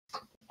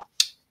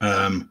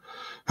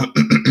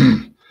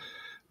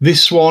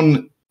 This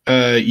one,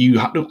 you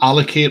had to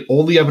allocate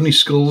all the Ebony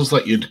Skulls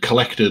that you'd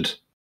collected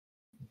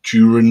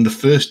during the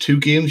first 2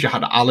 games. You had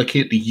to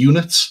allocate the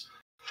units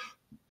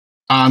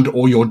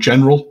or your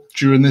general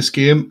during this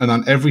game, and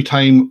then every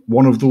time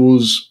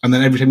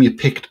every time you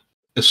picked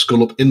a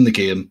skull up in the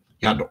game,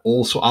 you had to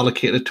also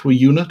allocate it to a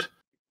unit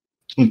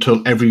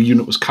until every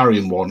unit was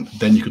carrying one.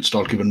 Then you could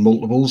start giving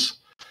multiples.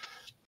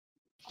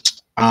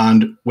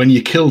 And when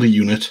you killed a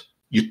unit,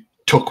 you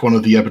took one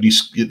of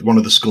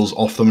the skulls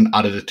off them and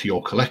added it to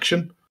your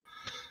collection.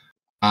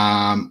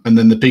 And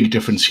then the big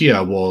difference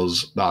here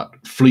was that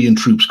fleeing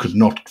troops could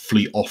not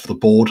flee off the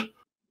board,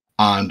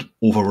 and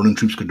overrunning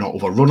troops could not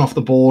overrun off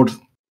the board.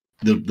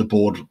 The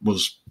board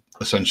was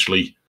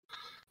essentially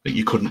that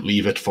you couldn't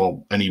leave it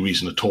for any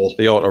reason at all.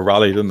 They auto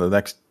rallied, and the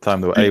next time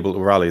they were able to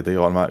rally, they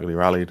automatically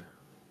rallied.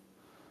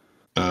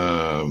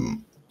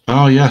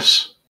 Oh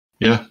yes,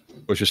 yeah.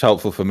 Which is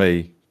helpful for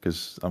me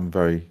because I'm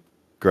very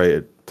great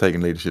at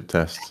taking leadership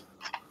tests.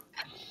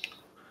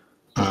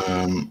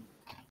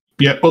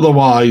 Yeah.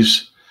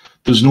 Otherwise,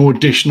 there's no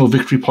additional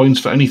victory points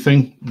for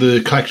anything.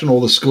 The collecting all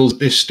the skulls at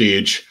this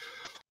stage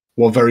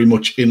were very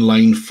much in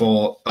line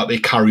for that they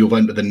carry over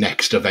into the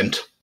next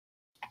event.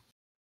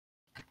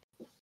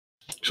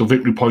 So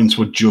victory points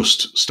were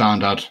just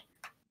standard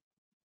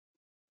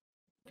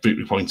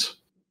victory points.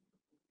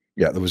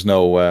 Yeah, there was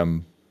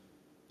no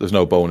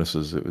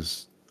bonuses. It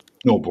was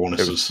no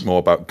bonuses. It was more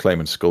about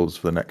claiming skulls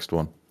for the next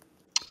one.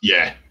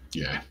 Yeah.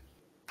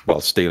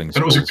 Well, stealing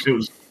skulls. So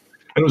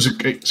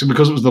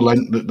because it was the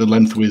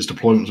lengthways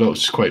deployment as well,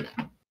 it's quite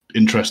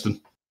interesting.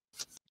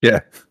 Yeah.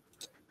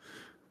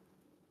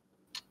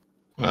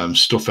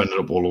 Stuff ended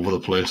up all over the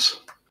place.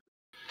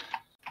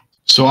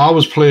 So I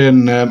was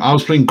playing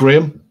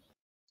Graham,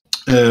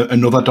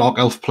 another Dark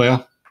Elf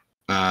player.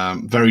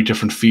 Very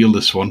different feel,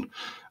 this one.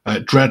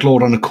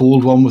 Dreadlord on a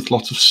cold one with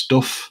lots of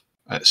stuff.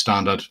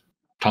 Standard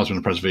Talisman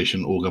of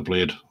Preservation, Ogre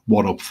Blade,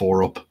 1-up,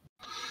 4-up.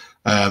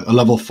 A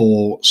level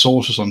 4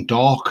 Sorceress on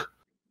Dark.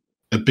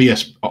 A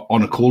BS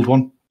on a cold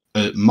one.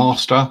 A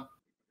Master,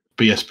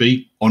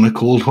 BSB, on a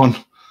cold one.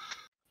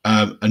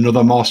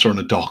 Another Master on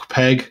a Dark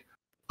Peg.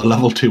 A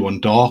level 2 on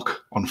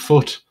Dark, on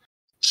foot.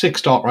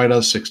 6 Dark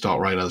Riders,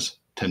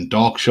 10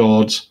 Dark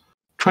Shards,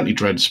 20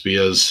 Dread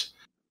Spears,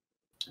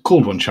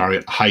 Cold One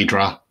Chariot,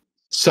 Hydra,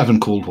 7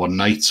 Cold One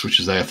Knights, which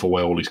is there for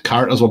where all these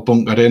characters were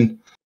bunkered in,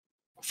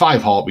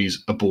 5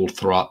 Harpies, a Bolt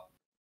Thrat,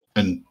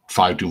 and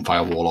 5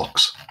 Doomfire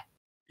Warlocks.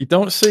 You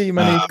don't see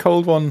many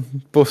Cold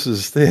One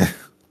buses there.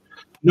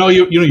 No,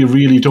 you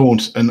really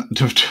don't. And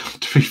to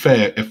be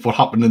fair, if what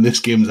happened in this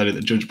game is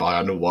anything to judge by,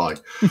 I know why.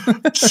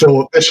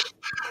 So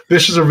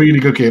this is a really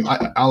good game.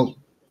 I'll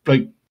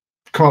like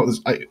come out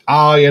with this.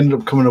 I ended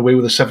up coming away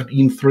with a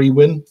 17-3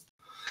 win.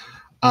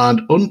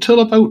 And until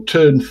about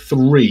turn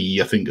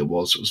 3, I think it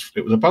was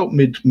about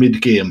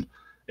mid game.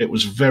 It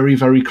was very,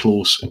 very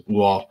close.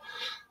 Our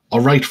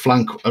right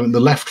flank, I mean the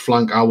left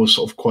flank, I was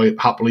sort of quite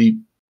happily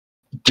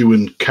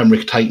doing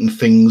Kenrick Titan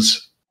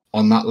things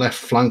on that left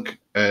flank.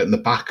 In the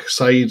back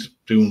side,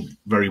 doing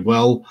very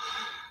well.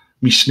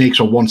 Me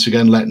snakes are once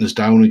again letting us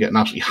down and getting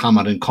absolutely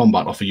hammered in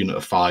combat off a unit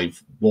of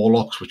 5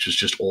 warlocks, which is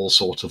just all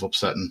sorts of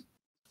upsetting,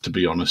 to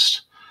be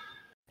honest.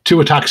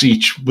 2 attacks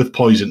each with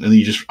poison, and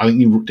I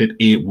think he did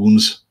 8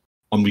 wounds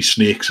on me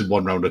snakes in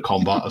 1 round of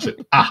combat. I was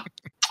like,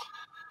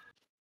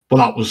 well,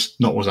 that was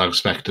not what I was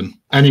expecting.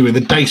 Anyway,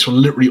 the dice were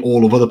literally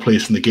all over the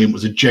place in the game. It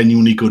was a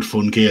genuinely good,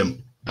 fun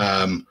game.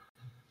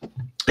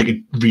 Like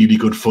a really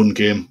good, fun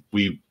game.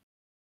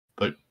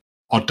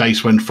 Our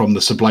dice went from the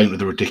sublime to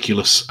the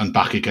ridiculous and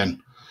back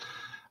again.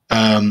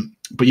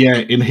 But yeah,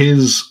 in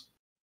his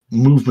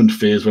movement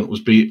phase, when it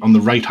was on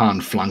the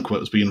right-hand flank, where it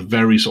was being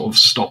very sort of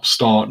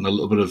stop-start and a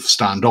little bit of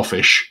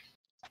standoffish,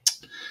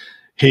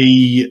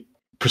 he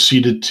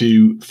proceeded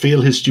to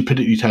fail his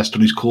stupidity test on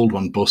his Cold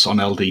One bus on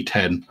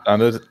LD10.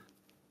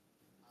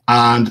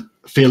 And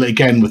fail it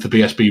again with the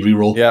BSB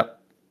reroll. Yeah,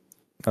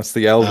 that's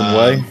the Elven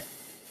way.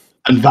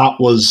 And that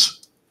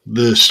was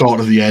the start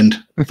of the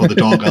end for the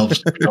Dark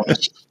Elves, to be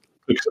honest.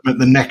 Because at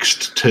the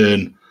next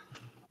turn,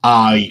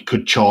 I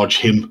could charge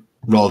him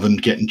rather than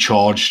getting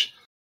charged.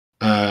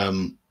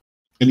 And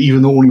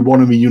even though only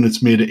one of my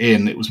units made it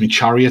in, it was my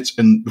chariots.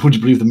 And would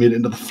you believe they made it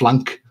into the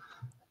flank?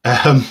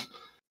 And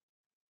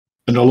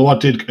although I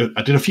did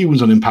a few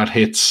ones on impact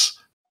hits,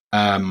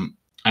 I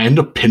ended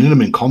up pinning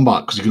him in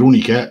combat because you could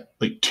only get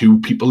like 2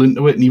 people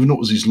into it. And even though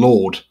it was his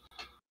lord,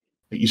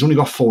 he's only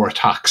got 4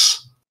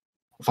 attacks,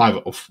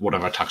 5 of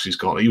whatever attacks he's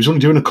got. He was only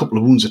doing a couple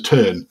of wounds a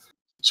turn.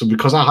 So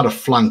because I had a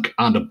flank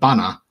and a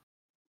banner,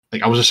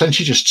 like I was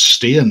essentially just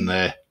staying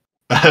there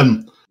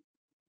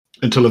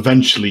until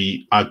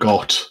eventually I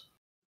got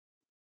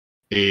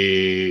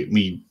I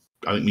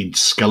think me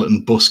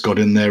skeleton bus got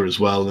in there as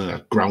well, and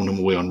I ground him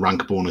away on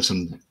rank bonus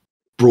and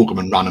broke him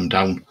and ran him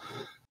down.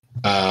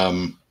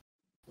 I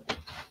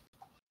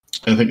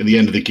think at the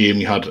end of the game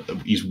there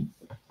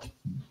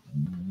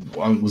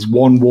was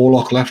 1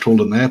 warlock left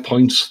holding their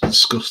points,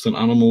 disgusting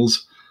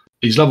animals.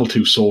 He's level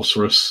 2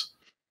 sorceress.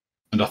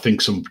 And I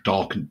think some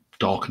dark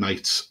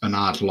knights, and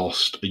I'd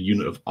lost a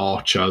unit of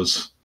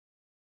archers,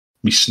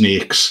 me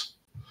snakes,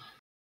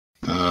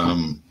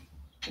 and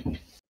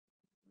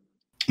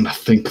I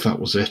think that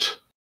was it.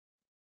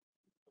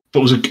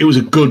 But it was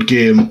a good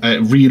game.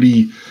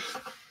 Really,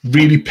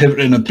 really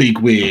pivoted in a big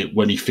way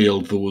when he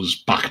failed those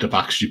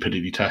back-to-back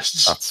stupidity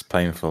tests. That's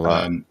painful.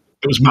 It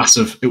was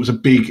massive. It was a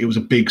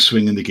big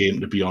swing in the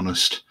game, to be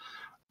honest.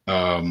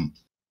 But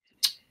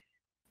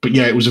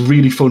yeah, it was a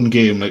really fun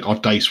game. Like our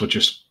dice were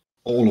just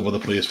all over the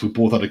place. We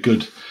both had it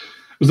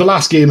was the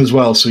last game as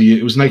well, so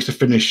it was nice to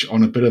finish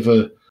on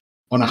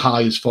a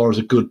high as far as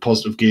a good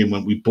positive game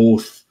when we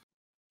both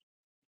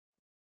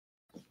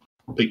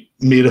like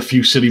made a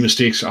few silly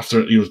mistakes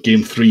after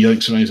game 3. I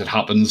think sometimes it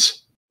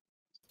happens,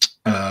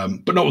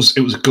 but no, it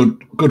was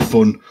good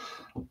fun,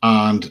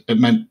 and it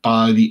meant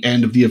by the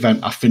end of the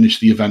event I finished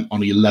the event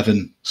on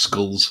 11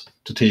 skulls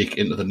to take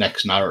into the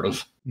next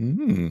narrative.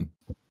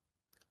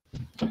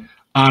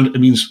 And it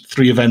means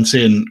 3 events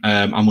in,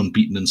 I'm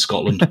unbeaten in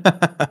Scotland.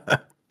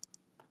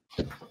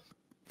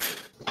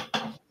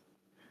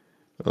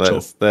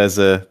 Well, there's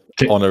a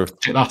honour.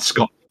 Take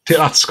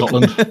that,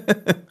 Scotland.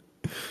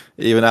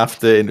 Even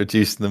after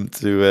introducing them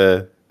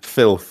to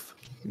filth,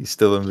 he's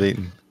still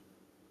unbeaten.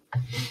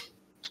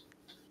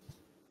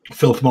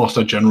 Filth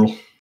Master General.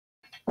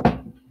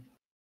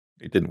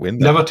 He didn't win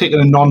that. Never taken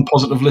a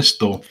non-positive list,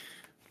 though.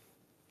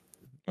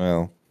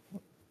 Well,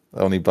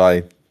 only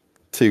by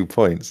 2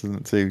 points,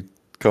 isn't it? 2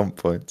 comp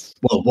points.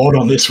 Well, 1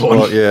 on this one.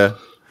 Well, yeah.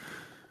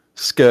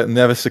 Skirting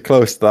never so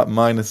close to that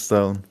minus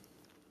zone.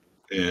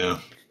 Yeah.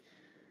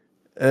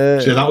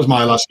 So that was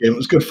my last game. It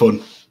was good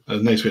fun. A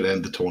nice way to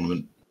end the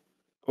tournament.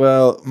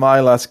 Well, my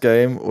last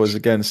game was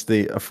against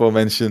the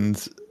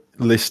aforementioned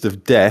list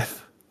of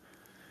death.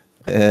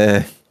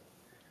 It's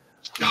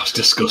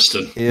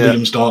disgusting. Yeah.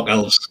 William's Dark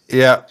Elves.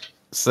 Yeah.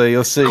 So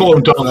you'll see. Call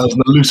them Dark Elves in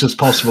the loosest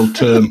possible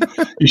term.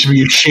 You should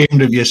be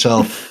ashamed of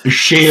yourself.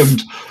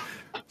 Ashamed.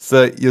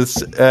 So you'll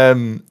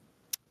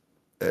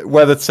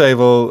weather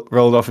table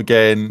rolled off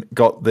again,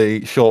 got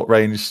the short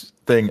range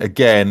thing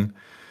again.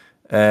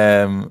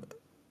 The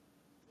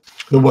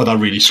weather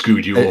really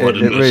screwed you over,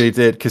 didn't it? It really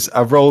did, because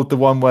I rolled the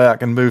one where I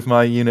can move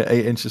my unit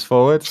 8 inches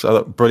forward. So I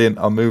thought, brilliant,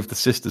 I'll move the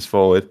sisters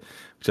forward,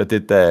 which I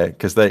did there,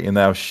 because they can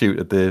now shoot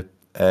at the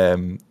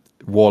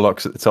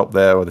warlocks at the top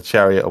there, or the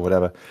chariot, or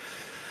whatever.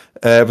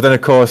 But then,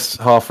 of course,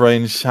 half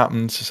range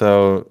happened,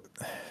 so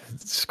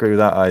screw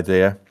that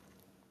idea.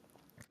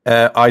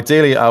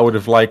 Ideally, I would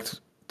have liked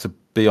to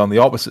be on the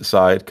opposite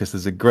side, because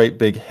there's a great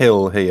big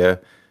hill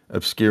here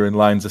obscuring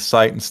lines of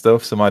sight and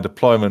stuff, so my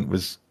deployment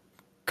was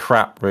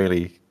crap,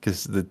 really,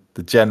 because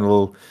the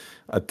general...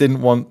 I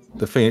didn't want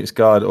the Phoenix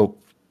Guard up.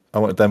 I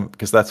wanted them,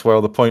 because that's where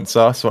all the points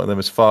are, so I wanted them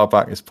as far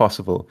back as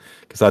possible,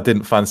 because I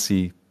didn't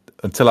fancy,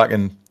 until I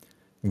can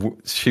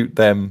shoot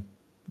them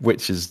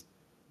witches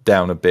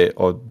down a bit,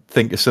 or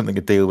think of something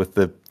to deal with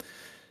the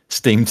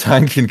steam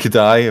tank in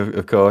Kadai,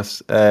 of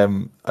course.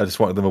 I just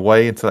wanted them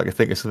away until I could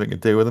think of something to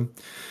do with them.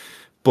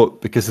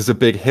 But because there's a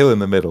big hill in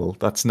the middle,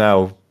 that's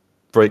now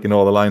breaking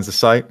all the lines of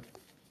sight.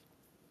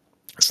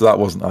 So that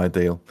wasn't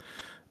ideal.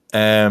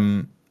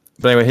 But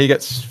anyway, he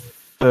gets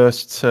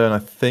first turn, I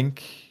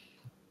think.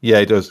 Yeah,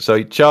 he does. So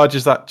he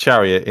charges that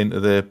chariot into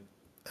the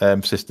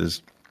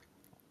sisters.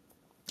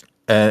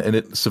 And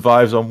it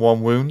survives on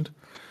 1 wound.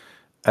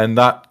 And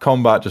that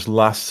combat just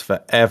lasts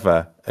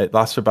forever. It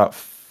lasts for about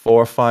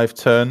 4 or 5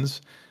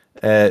 turns.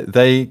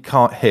 They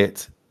can't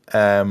hit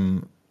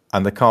and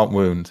they can't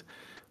wound.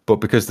 But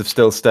because they're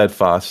still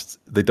steadfast,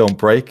 they don't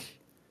break.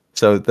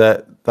 So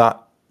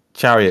that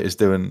chariot is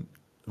doing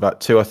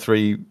about 2 or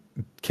 3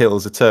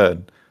 kills a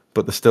turn,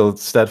 but they're still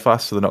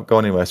steadfast, so they're not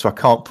going anywhere. So I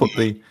can't put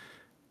the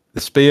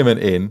spearmen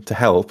in to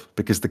help,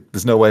 because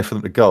there's no way for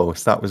them to go.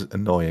 So that was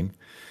annoying.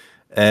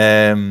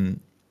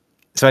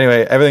 So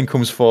anyway, everything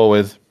comes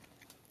forward.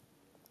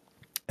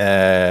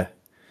 The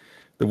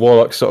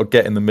warlocks sort of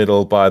get in the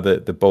middle by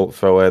the bolt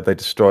thrower. They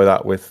destroy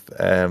that with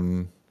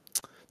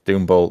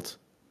Doombolt.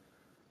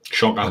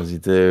 Shocker. As you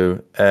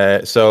do.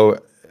 So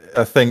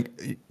I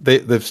think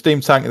the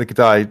steam tank and the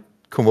Gadai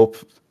come up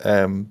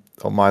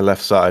on my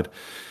left side.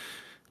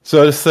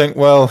 So I just think,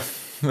 well,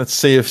 let's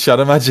see if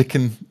Shadow Magic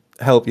can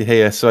help you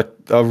here. So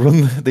I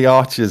run the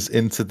archers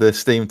into the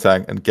steam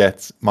tank and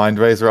get Mind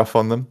Razor off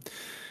on them.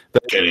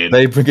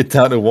 They bring it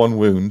down to 1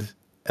 wound.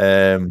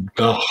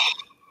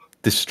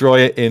 Destroy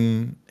it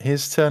in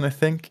his turn, I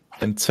think,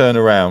 and turn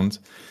around.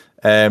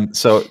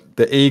 So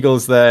the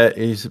Eagle's there,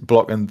 he's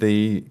blocking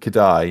the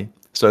Kadai.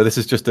 So this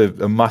is just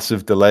a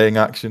massive delaying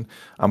action.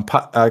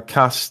 I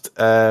cast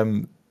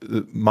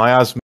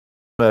Miasma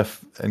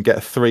and get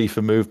a 3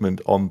 for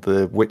movement on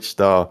the Witch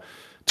Star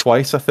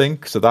twice, I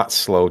think. So that's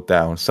slowed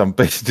down. So I'm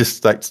basically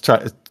just like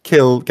trying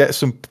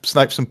to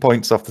snipe some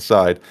points off the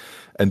side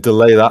and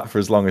delay that for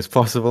as long as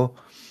possible.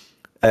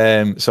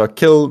 So I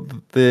kill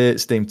the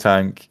steam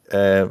tank,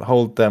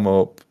 hold them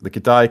up. The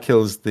Kadai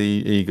kills the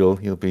Eagle.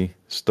 He'll be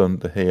stunned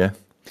to here.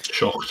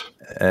 Shocked.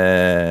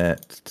 The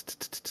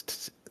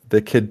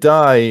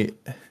Kadai,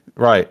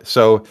 right?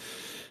 So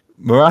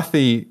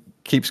Marathi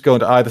keeps going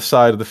to either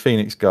side of the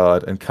Phoenix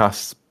Guard and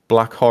casts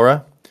Black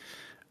Horror,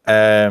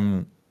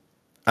 and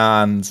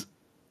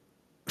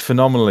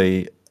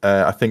phenomenally,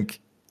 I think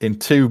in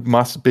 2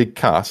 big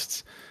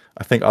casts,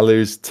 I think I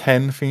lose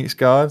 10 Phoenix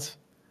Guards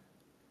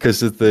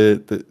because of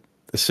the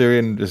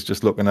Syrian is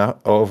just looking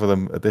over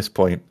them at this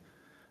point.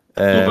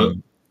 So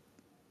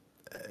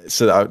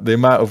the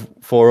amount of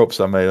 4-ups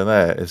I made on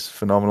there is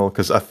phenomenal,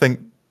 because I think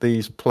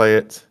these play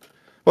it.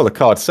 Well, the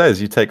card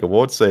says you take a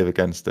ward save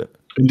against it.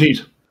 Indeed.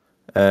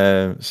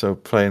 So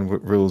playing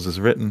with rules as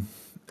written.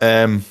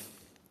 So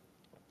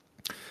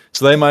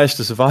they managed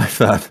to survive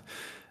that.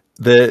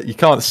 You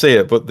can't see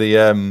it, but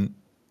the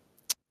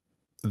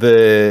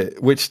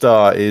Witch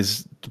Star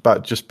is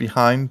about just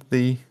behind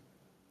the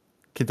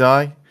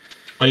Kadai.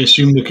 I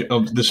assume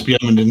the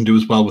Spearmen didn't do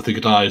as well with the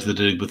Kadai as they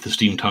did with the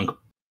steam tank.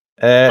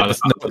 The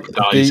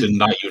Kadai's in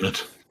that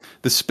unit.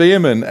 The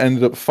Spearmen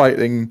ended up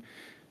fighting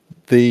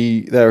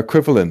their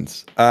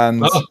equivalents,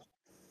 and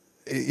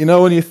you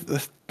know, when you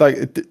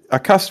I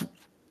cast,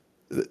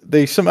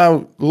 they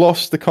somehow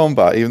lost the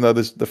combat, even though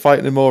they're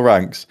fighting in more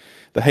ranks.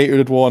 The hatred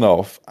had worn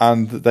off,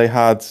 and the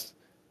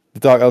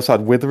Dark Elves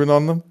had withering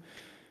on them,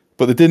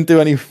 but they didn't do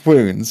any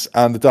wounds,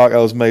 and the Dark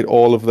Elves made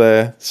all of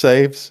their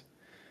saves,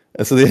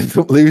 and so they ended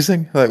up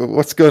losing. Like,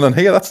 what's going on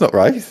here? That's not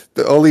right.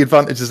 All the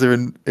advantages are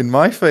in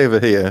my favor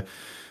here.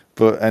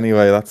 But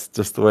anyway, that's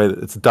just the way that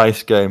it's a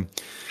dice game.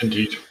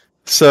 Indeed.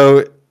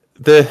 So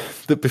the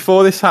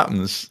before this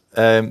happens,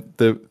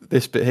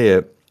 this bit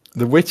here,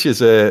 the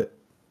witches are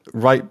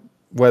right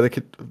where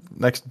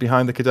next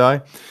behind the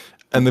Kadai,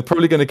 and they're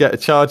probably going to get a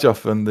charge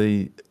off on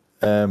the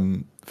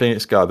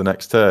Phoenix Guard the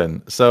next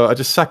turn. So I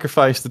just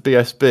sacrifice the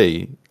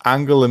BSB,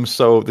 angle them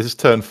so this is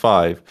turn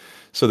 5,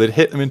 so they'd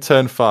hit them in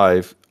turn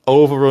 5,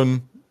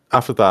 overrun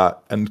after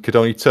that, and could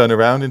only turn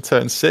around in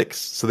turn 6,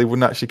 so they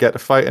wouldn't actually get to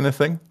fight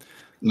anything.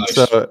 Nice.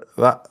 So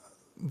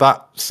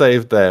that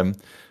saved them.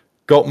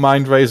 Got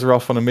Mind Razor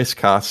off on a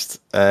miscast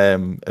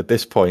at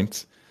this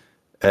point.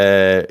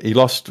 He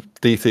lost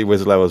D3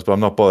 wizard levels, but I'm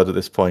not bothered at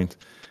this point.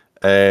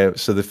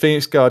 So the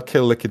Phoenix Guard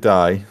kill the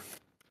Kadai.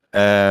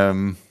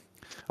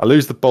 I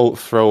lose the Bolt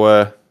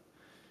Thrower.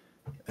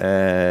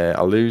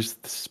 I lose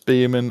the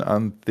Spearman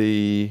and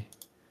the...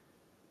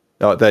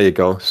 Oh, there you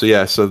go. So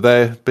yeah, so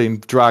they're being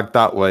dragged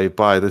that way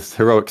by this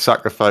heroic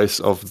sacrifice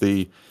of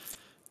the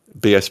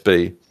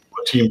BSB.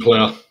 Team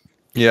player.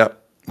 Yeah.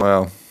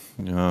 Well,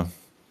 you know,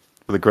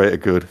 for the greater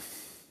good.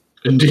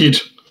 Indeed.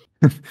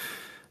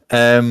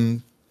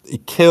 He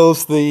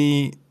kills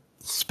the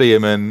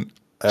spearman,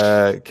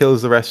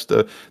 kills the rest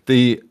of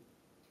the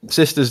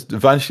sisters.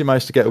 Eventually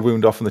manage to get a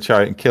wound off on the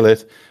chariot and kill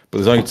it, but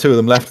there's only 2 of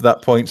them left at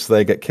that point, so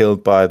they get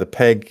killed by the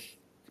Peg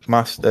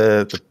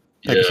master, the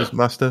Pegasus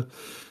master.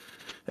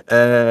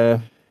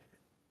 And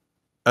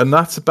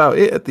that's about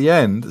it at the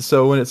end.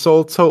 So when it's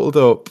all totaled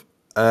up,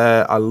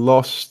 I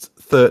lost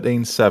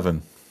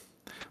 13-7.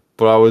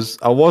 But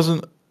I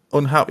wasn't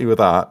unhappy with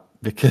that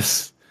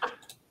because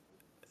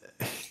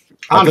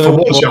and for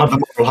once you had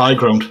the moral high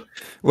ground.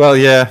 Well,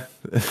 yeah.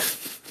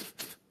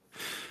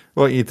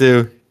 What you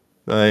do,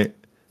 right?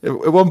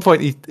 At one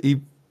point he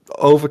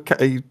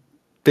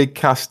big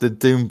casted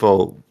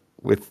Doombolt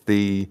with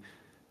the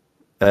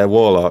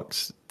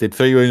Warlocks, did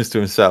 3 wounds to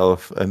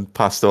himself and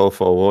passed all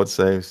 4 ward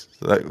saves.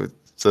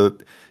 So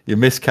you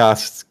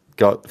miscast,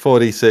 got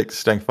 4d6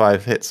 strength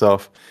 5 hits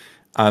off,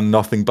 and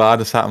nothing bad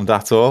has happened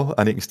at all,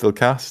 and you can still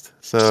cast.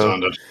 So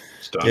Standard.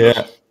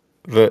 Yeah,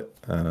 but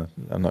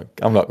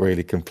I'm not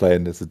really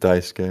complaining. It's a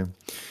dice game.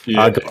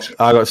 Yeah,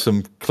 I got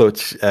some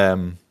clutch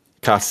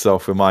casts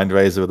off with Mind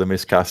Razor with a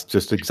miscast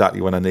just exactly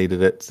when I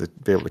needed it to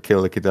be able to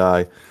kill the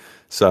Kadai.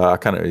 So I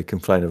can't really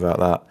complain about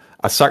that.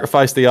 I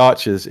sacrificed the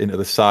archers into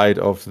the side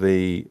of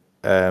the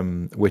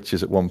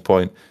witches at one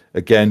point,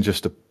 again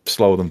just to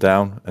slow them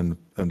down, and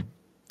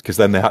because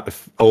then they had to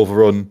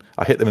overrun.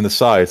 I hit them in the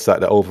side, so they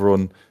had to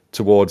overrun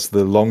towards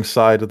the long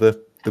side of the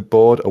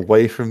board,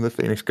 away from the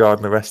Phoenix Guard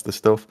and the rest of the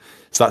stuff.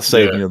 So that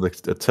saved me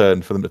a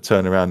turn for them to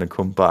turn around and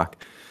come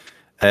back.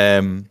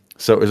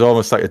 So it was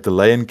almost like a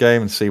delaying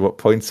game and see what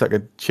points I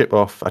could chip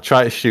off. I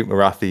tried to shoot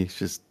Marathi,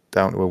 she's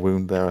down to a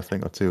wound there, I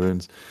think, or 2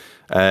 wounds.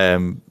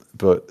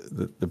 But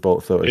the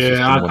bolt thought it was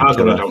I got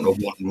it down to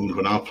 1 wound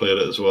when I played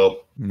it as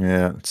well.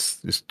 Yeah,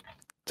 it's just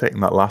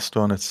taking that last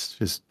one.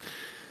 It's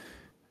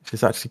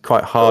actually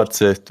quite hard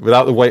to,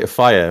 without the weight of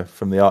fire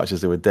from the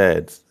archers who were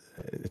dead.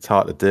 It's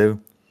hard to do.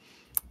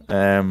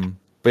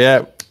 But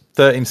yeah,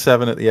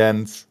 13-7 at the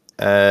end.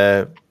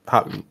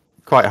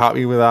 Quite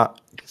happy with that.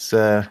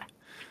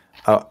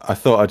 I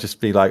thought I'd just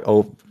be like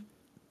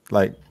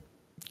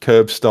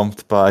curb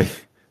stomped by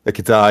a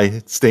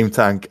Kadai, Steam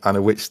Tank, and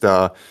a Witch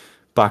Star,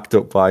 backed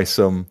up by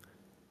some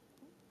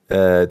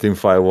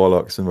Doomfire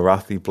Warlocks and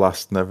Marathi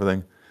Blast and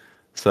everything.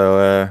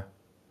 So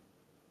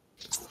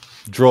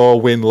draw,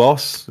 win,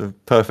 loss, a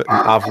perfectly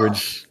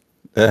average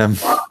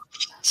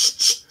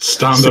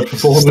standard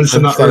performance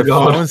in that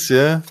regard.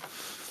 Yeah.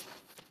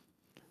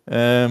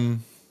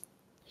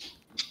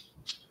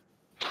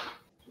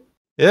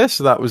 Yeah,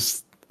 so that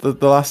was the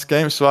last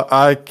game. So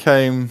I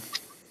came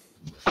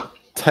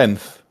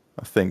 10th,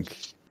 I think.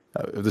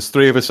 There's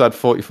 3 of us had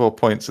 44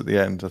 points at the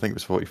end. I think it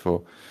was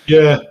 44.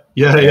 Yeah,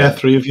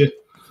 3 of you.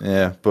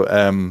 Yeah, but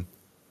I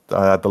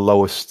had the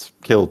lowest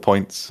kill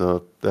points,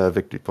 or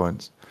victory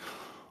points.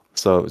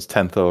 So it was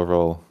 10th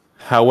overall.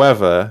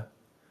 However,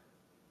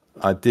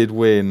 I did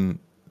win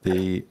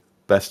the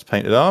best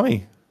painted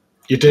army.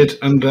 You did,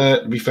 and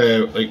to be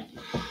fair, like,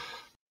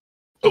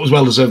 it was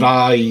well deserved.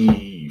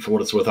 For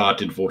what it's worth, I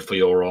did vote for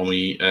your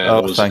army.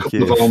 There was a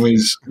couple of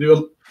armies.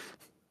 You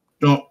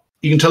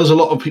can tell there's a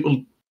lot of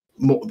people.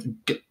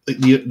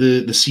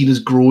 The scene is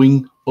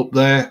growing up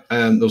there,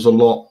 and there's a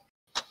lot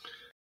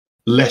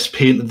less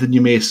painted than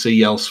you may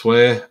see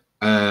elsewhere.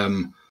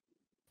 There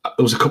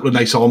was a couple of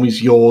nice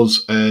armies.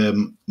 Yours,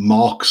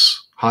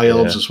 Mark's High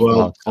Elves as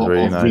well, are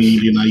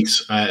really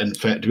nice. And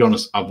to be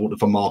honest, I voted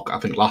for Mark, I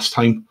think, last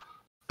time.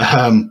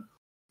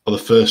 Or the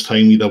first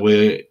time, either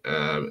way.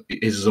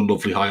 His is a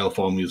lovely High Elf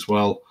army as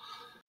well.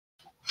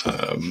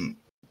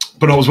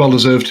 But it was well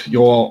deserved.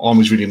 Your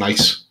army's really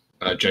nice,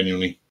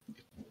 genuinely.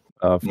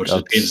 Much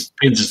as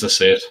pains to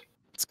say it.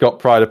 It's got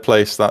pride of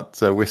place, that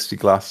whiskey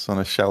glass on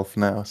a shelf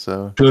now.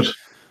 So good.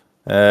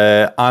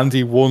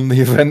 Andy won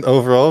the event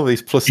overall.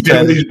 These plus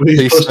 10.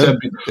 Plus 10.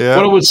 Yeah.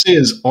 What I would say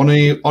is, on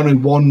a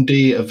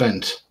 1-day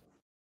event,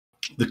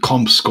 the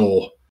comp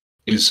score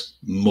is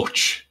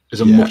much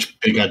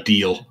bigger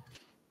deal.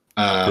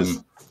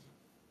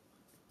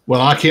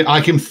 Well, I came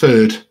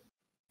 3rd,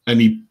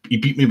 and he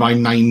beat me by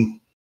 9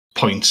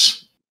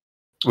 points,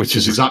 which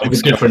is exactly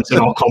the difference in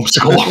our comp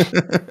score.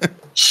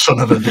 Son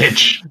of a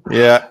bitch.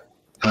 Yeah.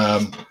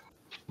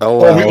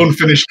 Or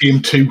unfinished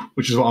game 2,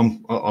 which is what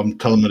I'm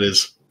telling it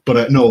is.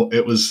 But no,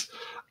 it was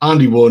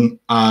Andy won.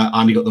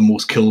 Andy got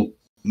the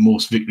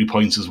most victory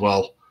points as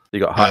well. You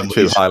got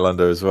 2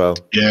 Highlander as well.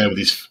 Yeah, with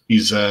his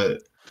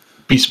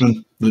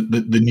Beastman,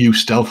 the new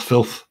stealth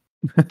filth.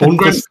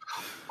 Bonegrind,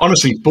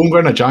 honestly,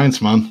 Bonegrind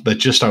Giants, man, they're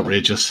just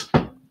outrageous.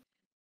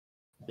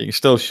 You can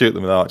still shoot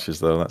them with archers,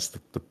 though. That's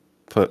the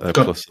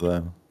plus of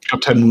them.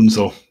 Got 10 wounds,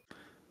 though.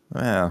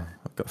 Yeah,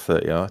 I've got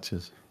 30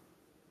 archers.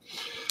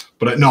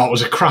 But no, it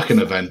was a cracking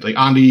event. Like,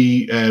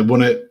 Andy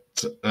won it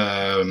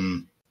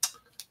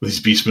with his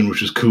Beastman,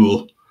 which was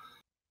cool.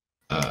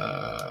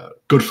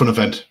 Good fun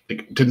event.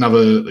 Like, didn't have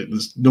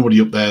there's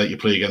nobody up there that you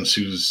play against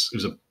who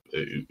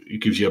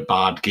gives you a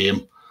bad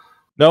game.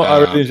 No, I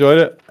really enjoyed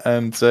it,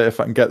 and if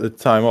I can get the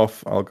time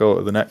off, I'll go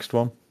to the next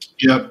one.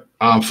 Yep,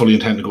 I'm fully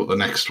intend to go to the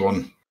next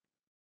one.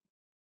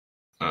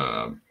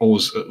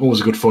 Always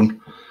a good fun.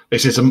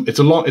 It's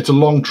a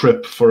long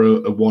trip for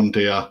a one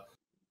day,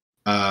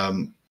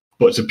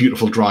 but it's a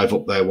beautiful drive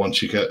up there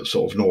once you get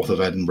sort of north of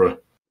Edinburgh.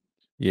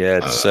 Yeah,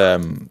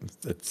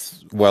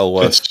 it's well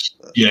worth.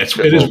 It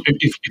is.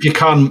 If you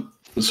can,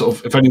 sort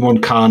of, if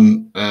anyone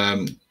can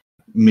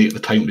make the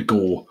time to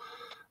go,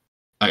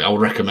 I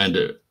would recommend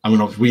it. I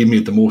mean, we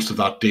made the most of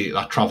that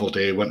travel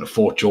day. Went to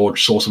Fort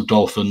George, saw some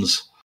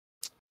dolphins,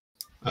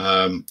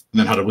 and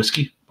then had a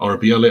whiskey or a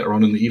beer later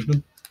on in the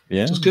evening.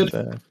 Yeah, it's good.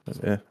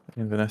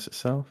 Inverness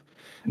itself.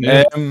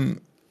 Yeah.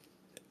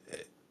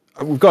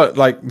 We've got,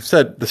 like we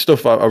said, the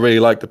stuff I really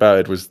liked about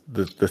it was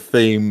the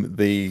theme,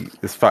 the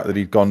fact that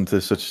he'd gone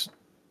to such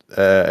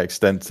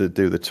extent to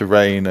do the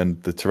terrain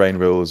and the terrain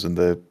rules and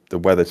the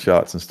weather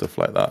charts and stuff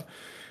like that.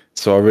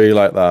 So I really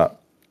like that.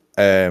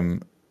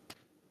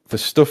 For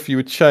stuff you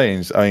would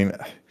change, I mean,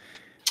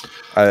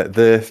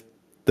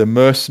 the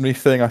mercenary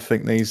thing, I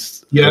think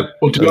needs. Yeah,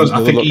 well, to be honest,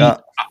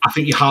 I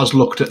think he has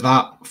looked at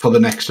that for the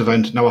next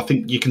event. Now, I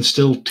think you can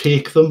still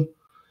take them.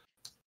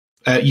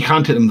 You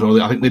can't take them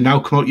though. I think they now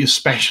come out your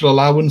special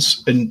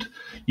allowance, and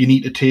you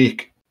need to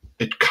take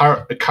a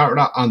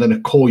character and then a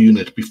core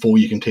unit before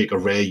you can take a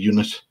rare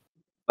unit.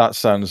 That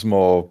sounds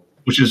more.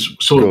 Which is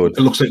sort of, it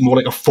looks like more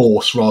like a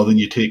force rather than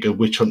you take a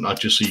witch hunter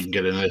just so you can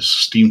get in a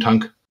steam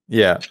tank.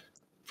 Yeah,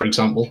 for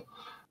example,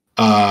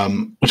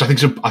 which I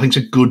think's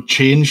a good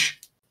change.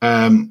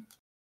 And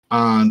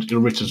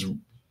Rich is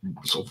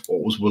sort of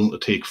always willing to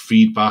take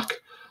feedback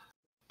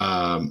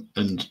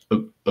and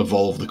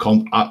evolve the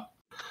comp.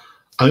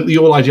 I think the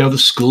whole idea of the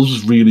skulls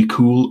was really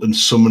cool, and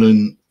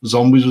summoning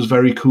zombies was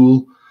very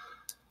cool.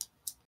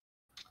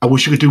 I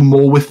wish you could do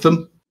more with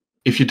them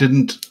if you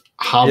didn't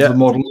have the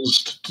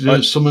models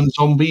to summon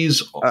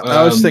zombies.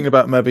 I was thinking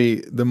about maybe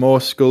the more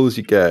skulls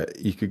you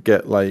could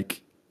get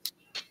like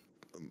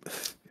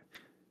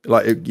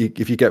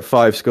if you get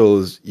 5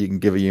 skulls, you can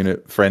give a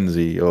unit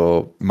frenzy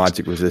or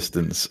magic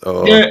resistance.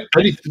 Or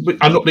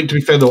I'm not. To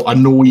be fair though, I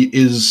know he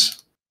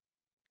is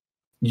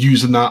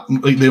using that.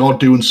 Like, they are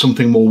doing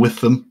something more with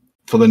them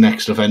for the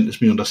next event,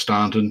 is my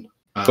understanding.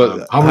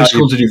 But how many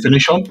skulls did you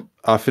finish on?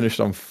 I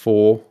finished on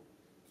 4.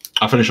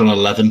 I finished on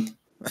 11.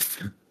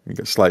 You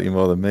got slightly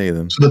more than me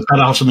then. So they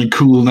better have something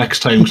cool next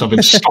time, because I've been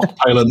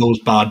stockpiling those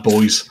bad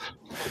boys.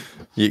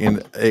 You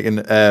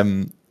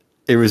can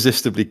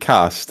irresistibly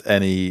cast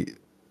any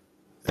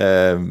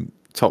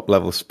top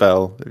level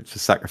spell, which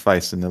is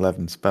sacrificing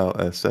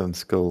 7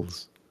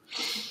 skulls.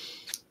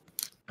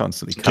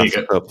 Constantly cast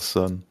Purple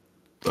Sun.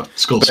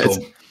 Skull Storm.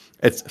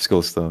 It's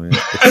Skull Storm, yeah.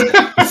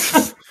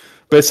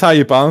 But it's how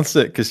you balance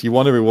it, because you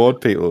want to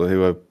reward people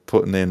who are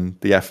putting in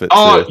the effort to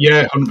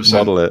 100%.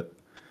 model it.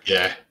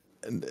 Yeah.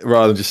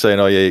 Rather than just saying,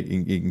 oh yeah,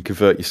 you can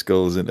convert your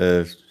skulls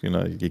into,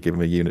 you give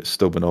them a unit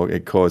stubborn or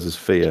it causes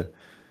fear.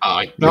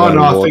 I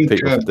think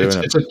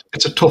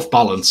it's a tough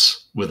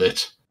balance with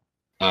it.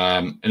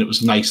 And it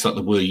was nice that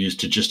the were used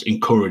to just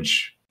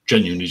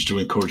genuinely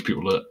encourage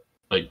people to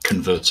like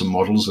convert some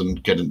models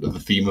and get into the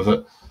theme of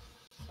it.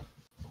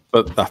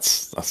 But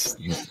that's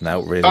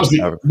now really. That's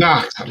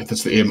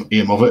the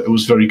aim of it. It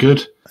was very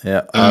good.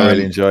 Yeah, I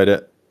really enjoyed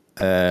it.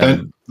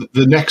 The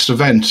next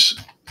event,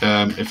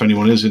 if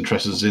anyone is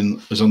interested,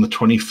 is on the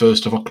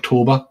 21st of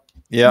October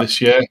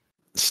this year.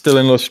 Still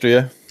in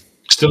Lustria.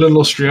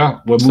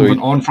 We're moving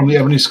on from the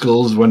Ebony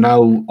Skulls. We're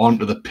now on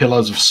to the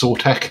Pillars of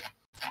Sotek.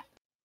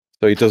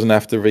 So he doesn't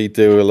have to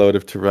redo a load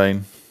of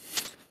terrain.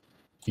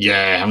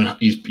 Yeah, I mean,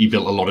 he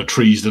built a lot of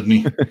trees, didn't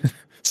he?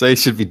 So he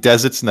should be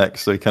deserts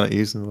next, so he can't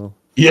use them all.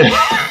 Yeah.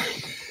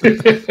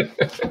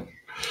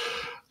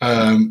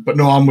 But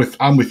no, I'm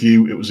with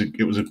you. It was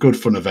a good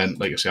fun event.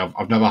 Like I say,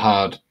 I've never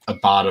had a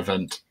bad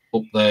event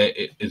up there.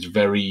 It is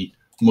very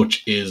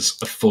much is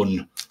a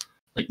fun,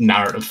 like,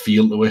 narrative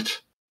feel to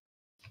it.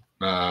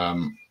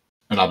 And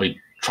I'll be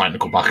trying to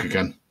go back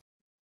again.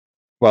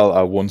 Well,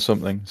 I won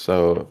something,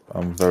 so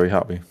I'm very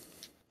happy.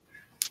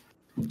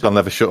 I'll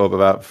never shut up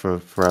about for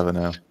forever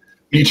now.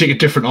 You take a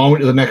different army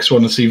to the next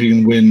one and see if you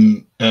can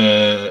win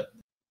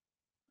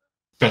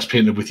Best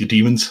Painted with your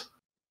demons.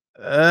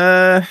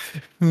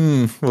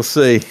 We'll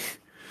see.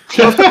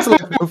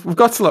 We've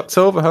got till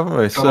October, haven't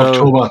we?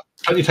 October.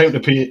 Plenty of time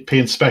to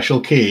paint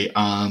Special K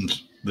and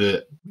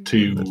the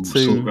two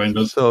Soul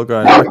Grinders.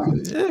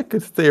 Yeah,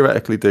 could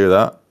theoretically do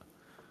that.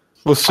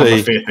 We'll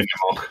see.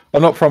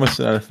 I'm not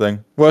promising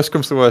anything. Worst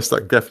comes to worst, I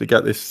can definitely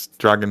get this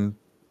Dragon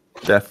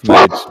Death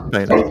Mage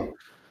painted.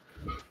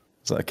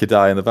 It's like a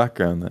Kidai in the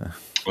background there.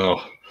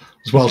 Well,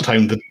 it's well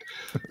timed.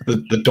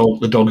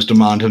 The dog's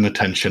demanding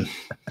attention.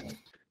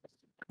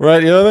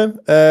 Right, then.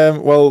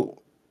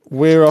 Well,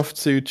 we're off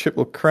to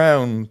Triple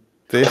Crown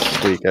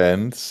this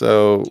weekend,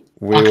 so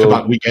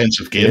back-to-back weekends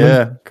of gaming.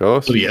 Yeah, of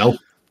course. Bloody hell.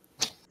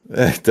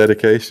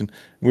 Dedication.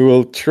 We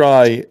will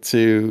try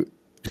to.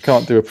 We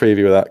can't do a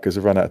preview of that because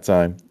we've run out of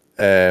time.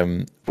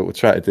 But we'll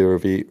try to do a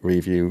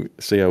review,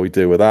 see how we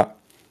do with that.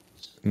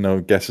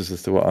 No guesses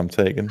as to what I'm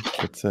taking,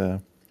 but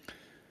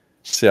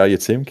See how your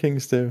Tomb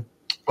Kings do.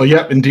 Oh,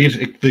 yeah,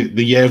 indeed.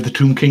 The year of the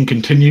Tomb King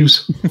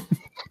continues.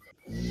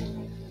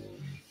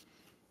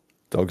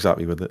 Dog's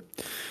happy with it.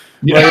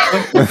 Yeah.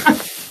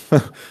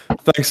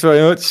 Thanks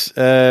very much.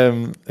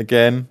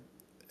 Again,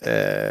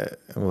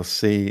 we'll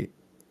see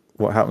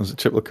what happens at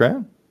Triple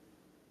Crown.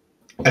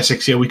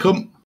 Essex, here we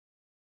come.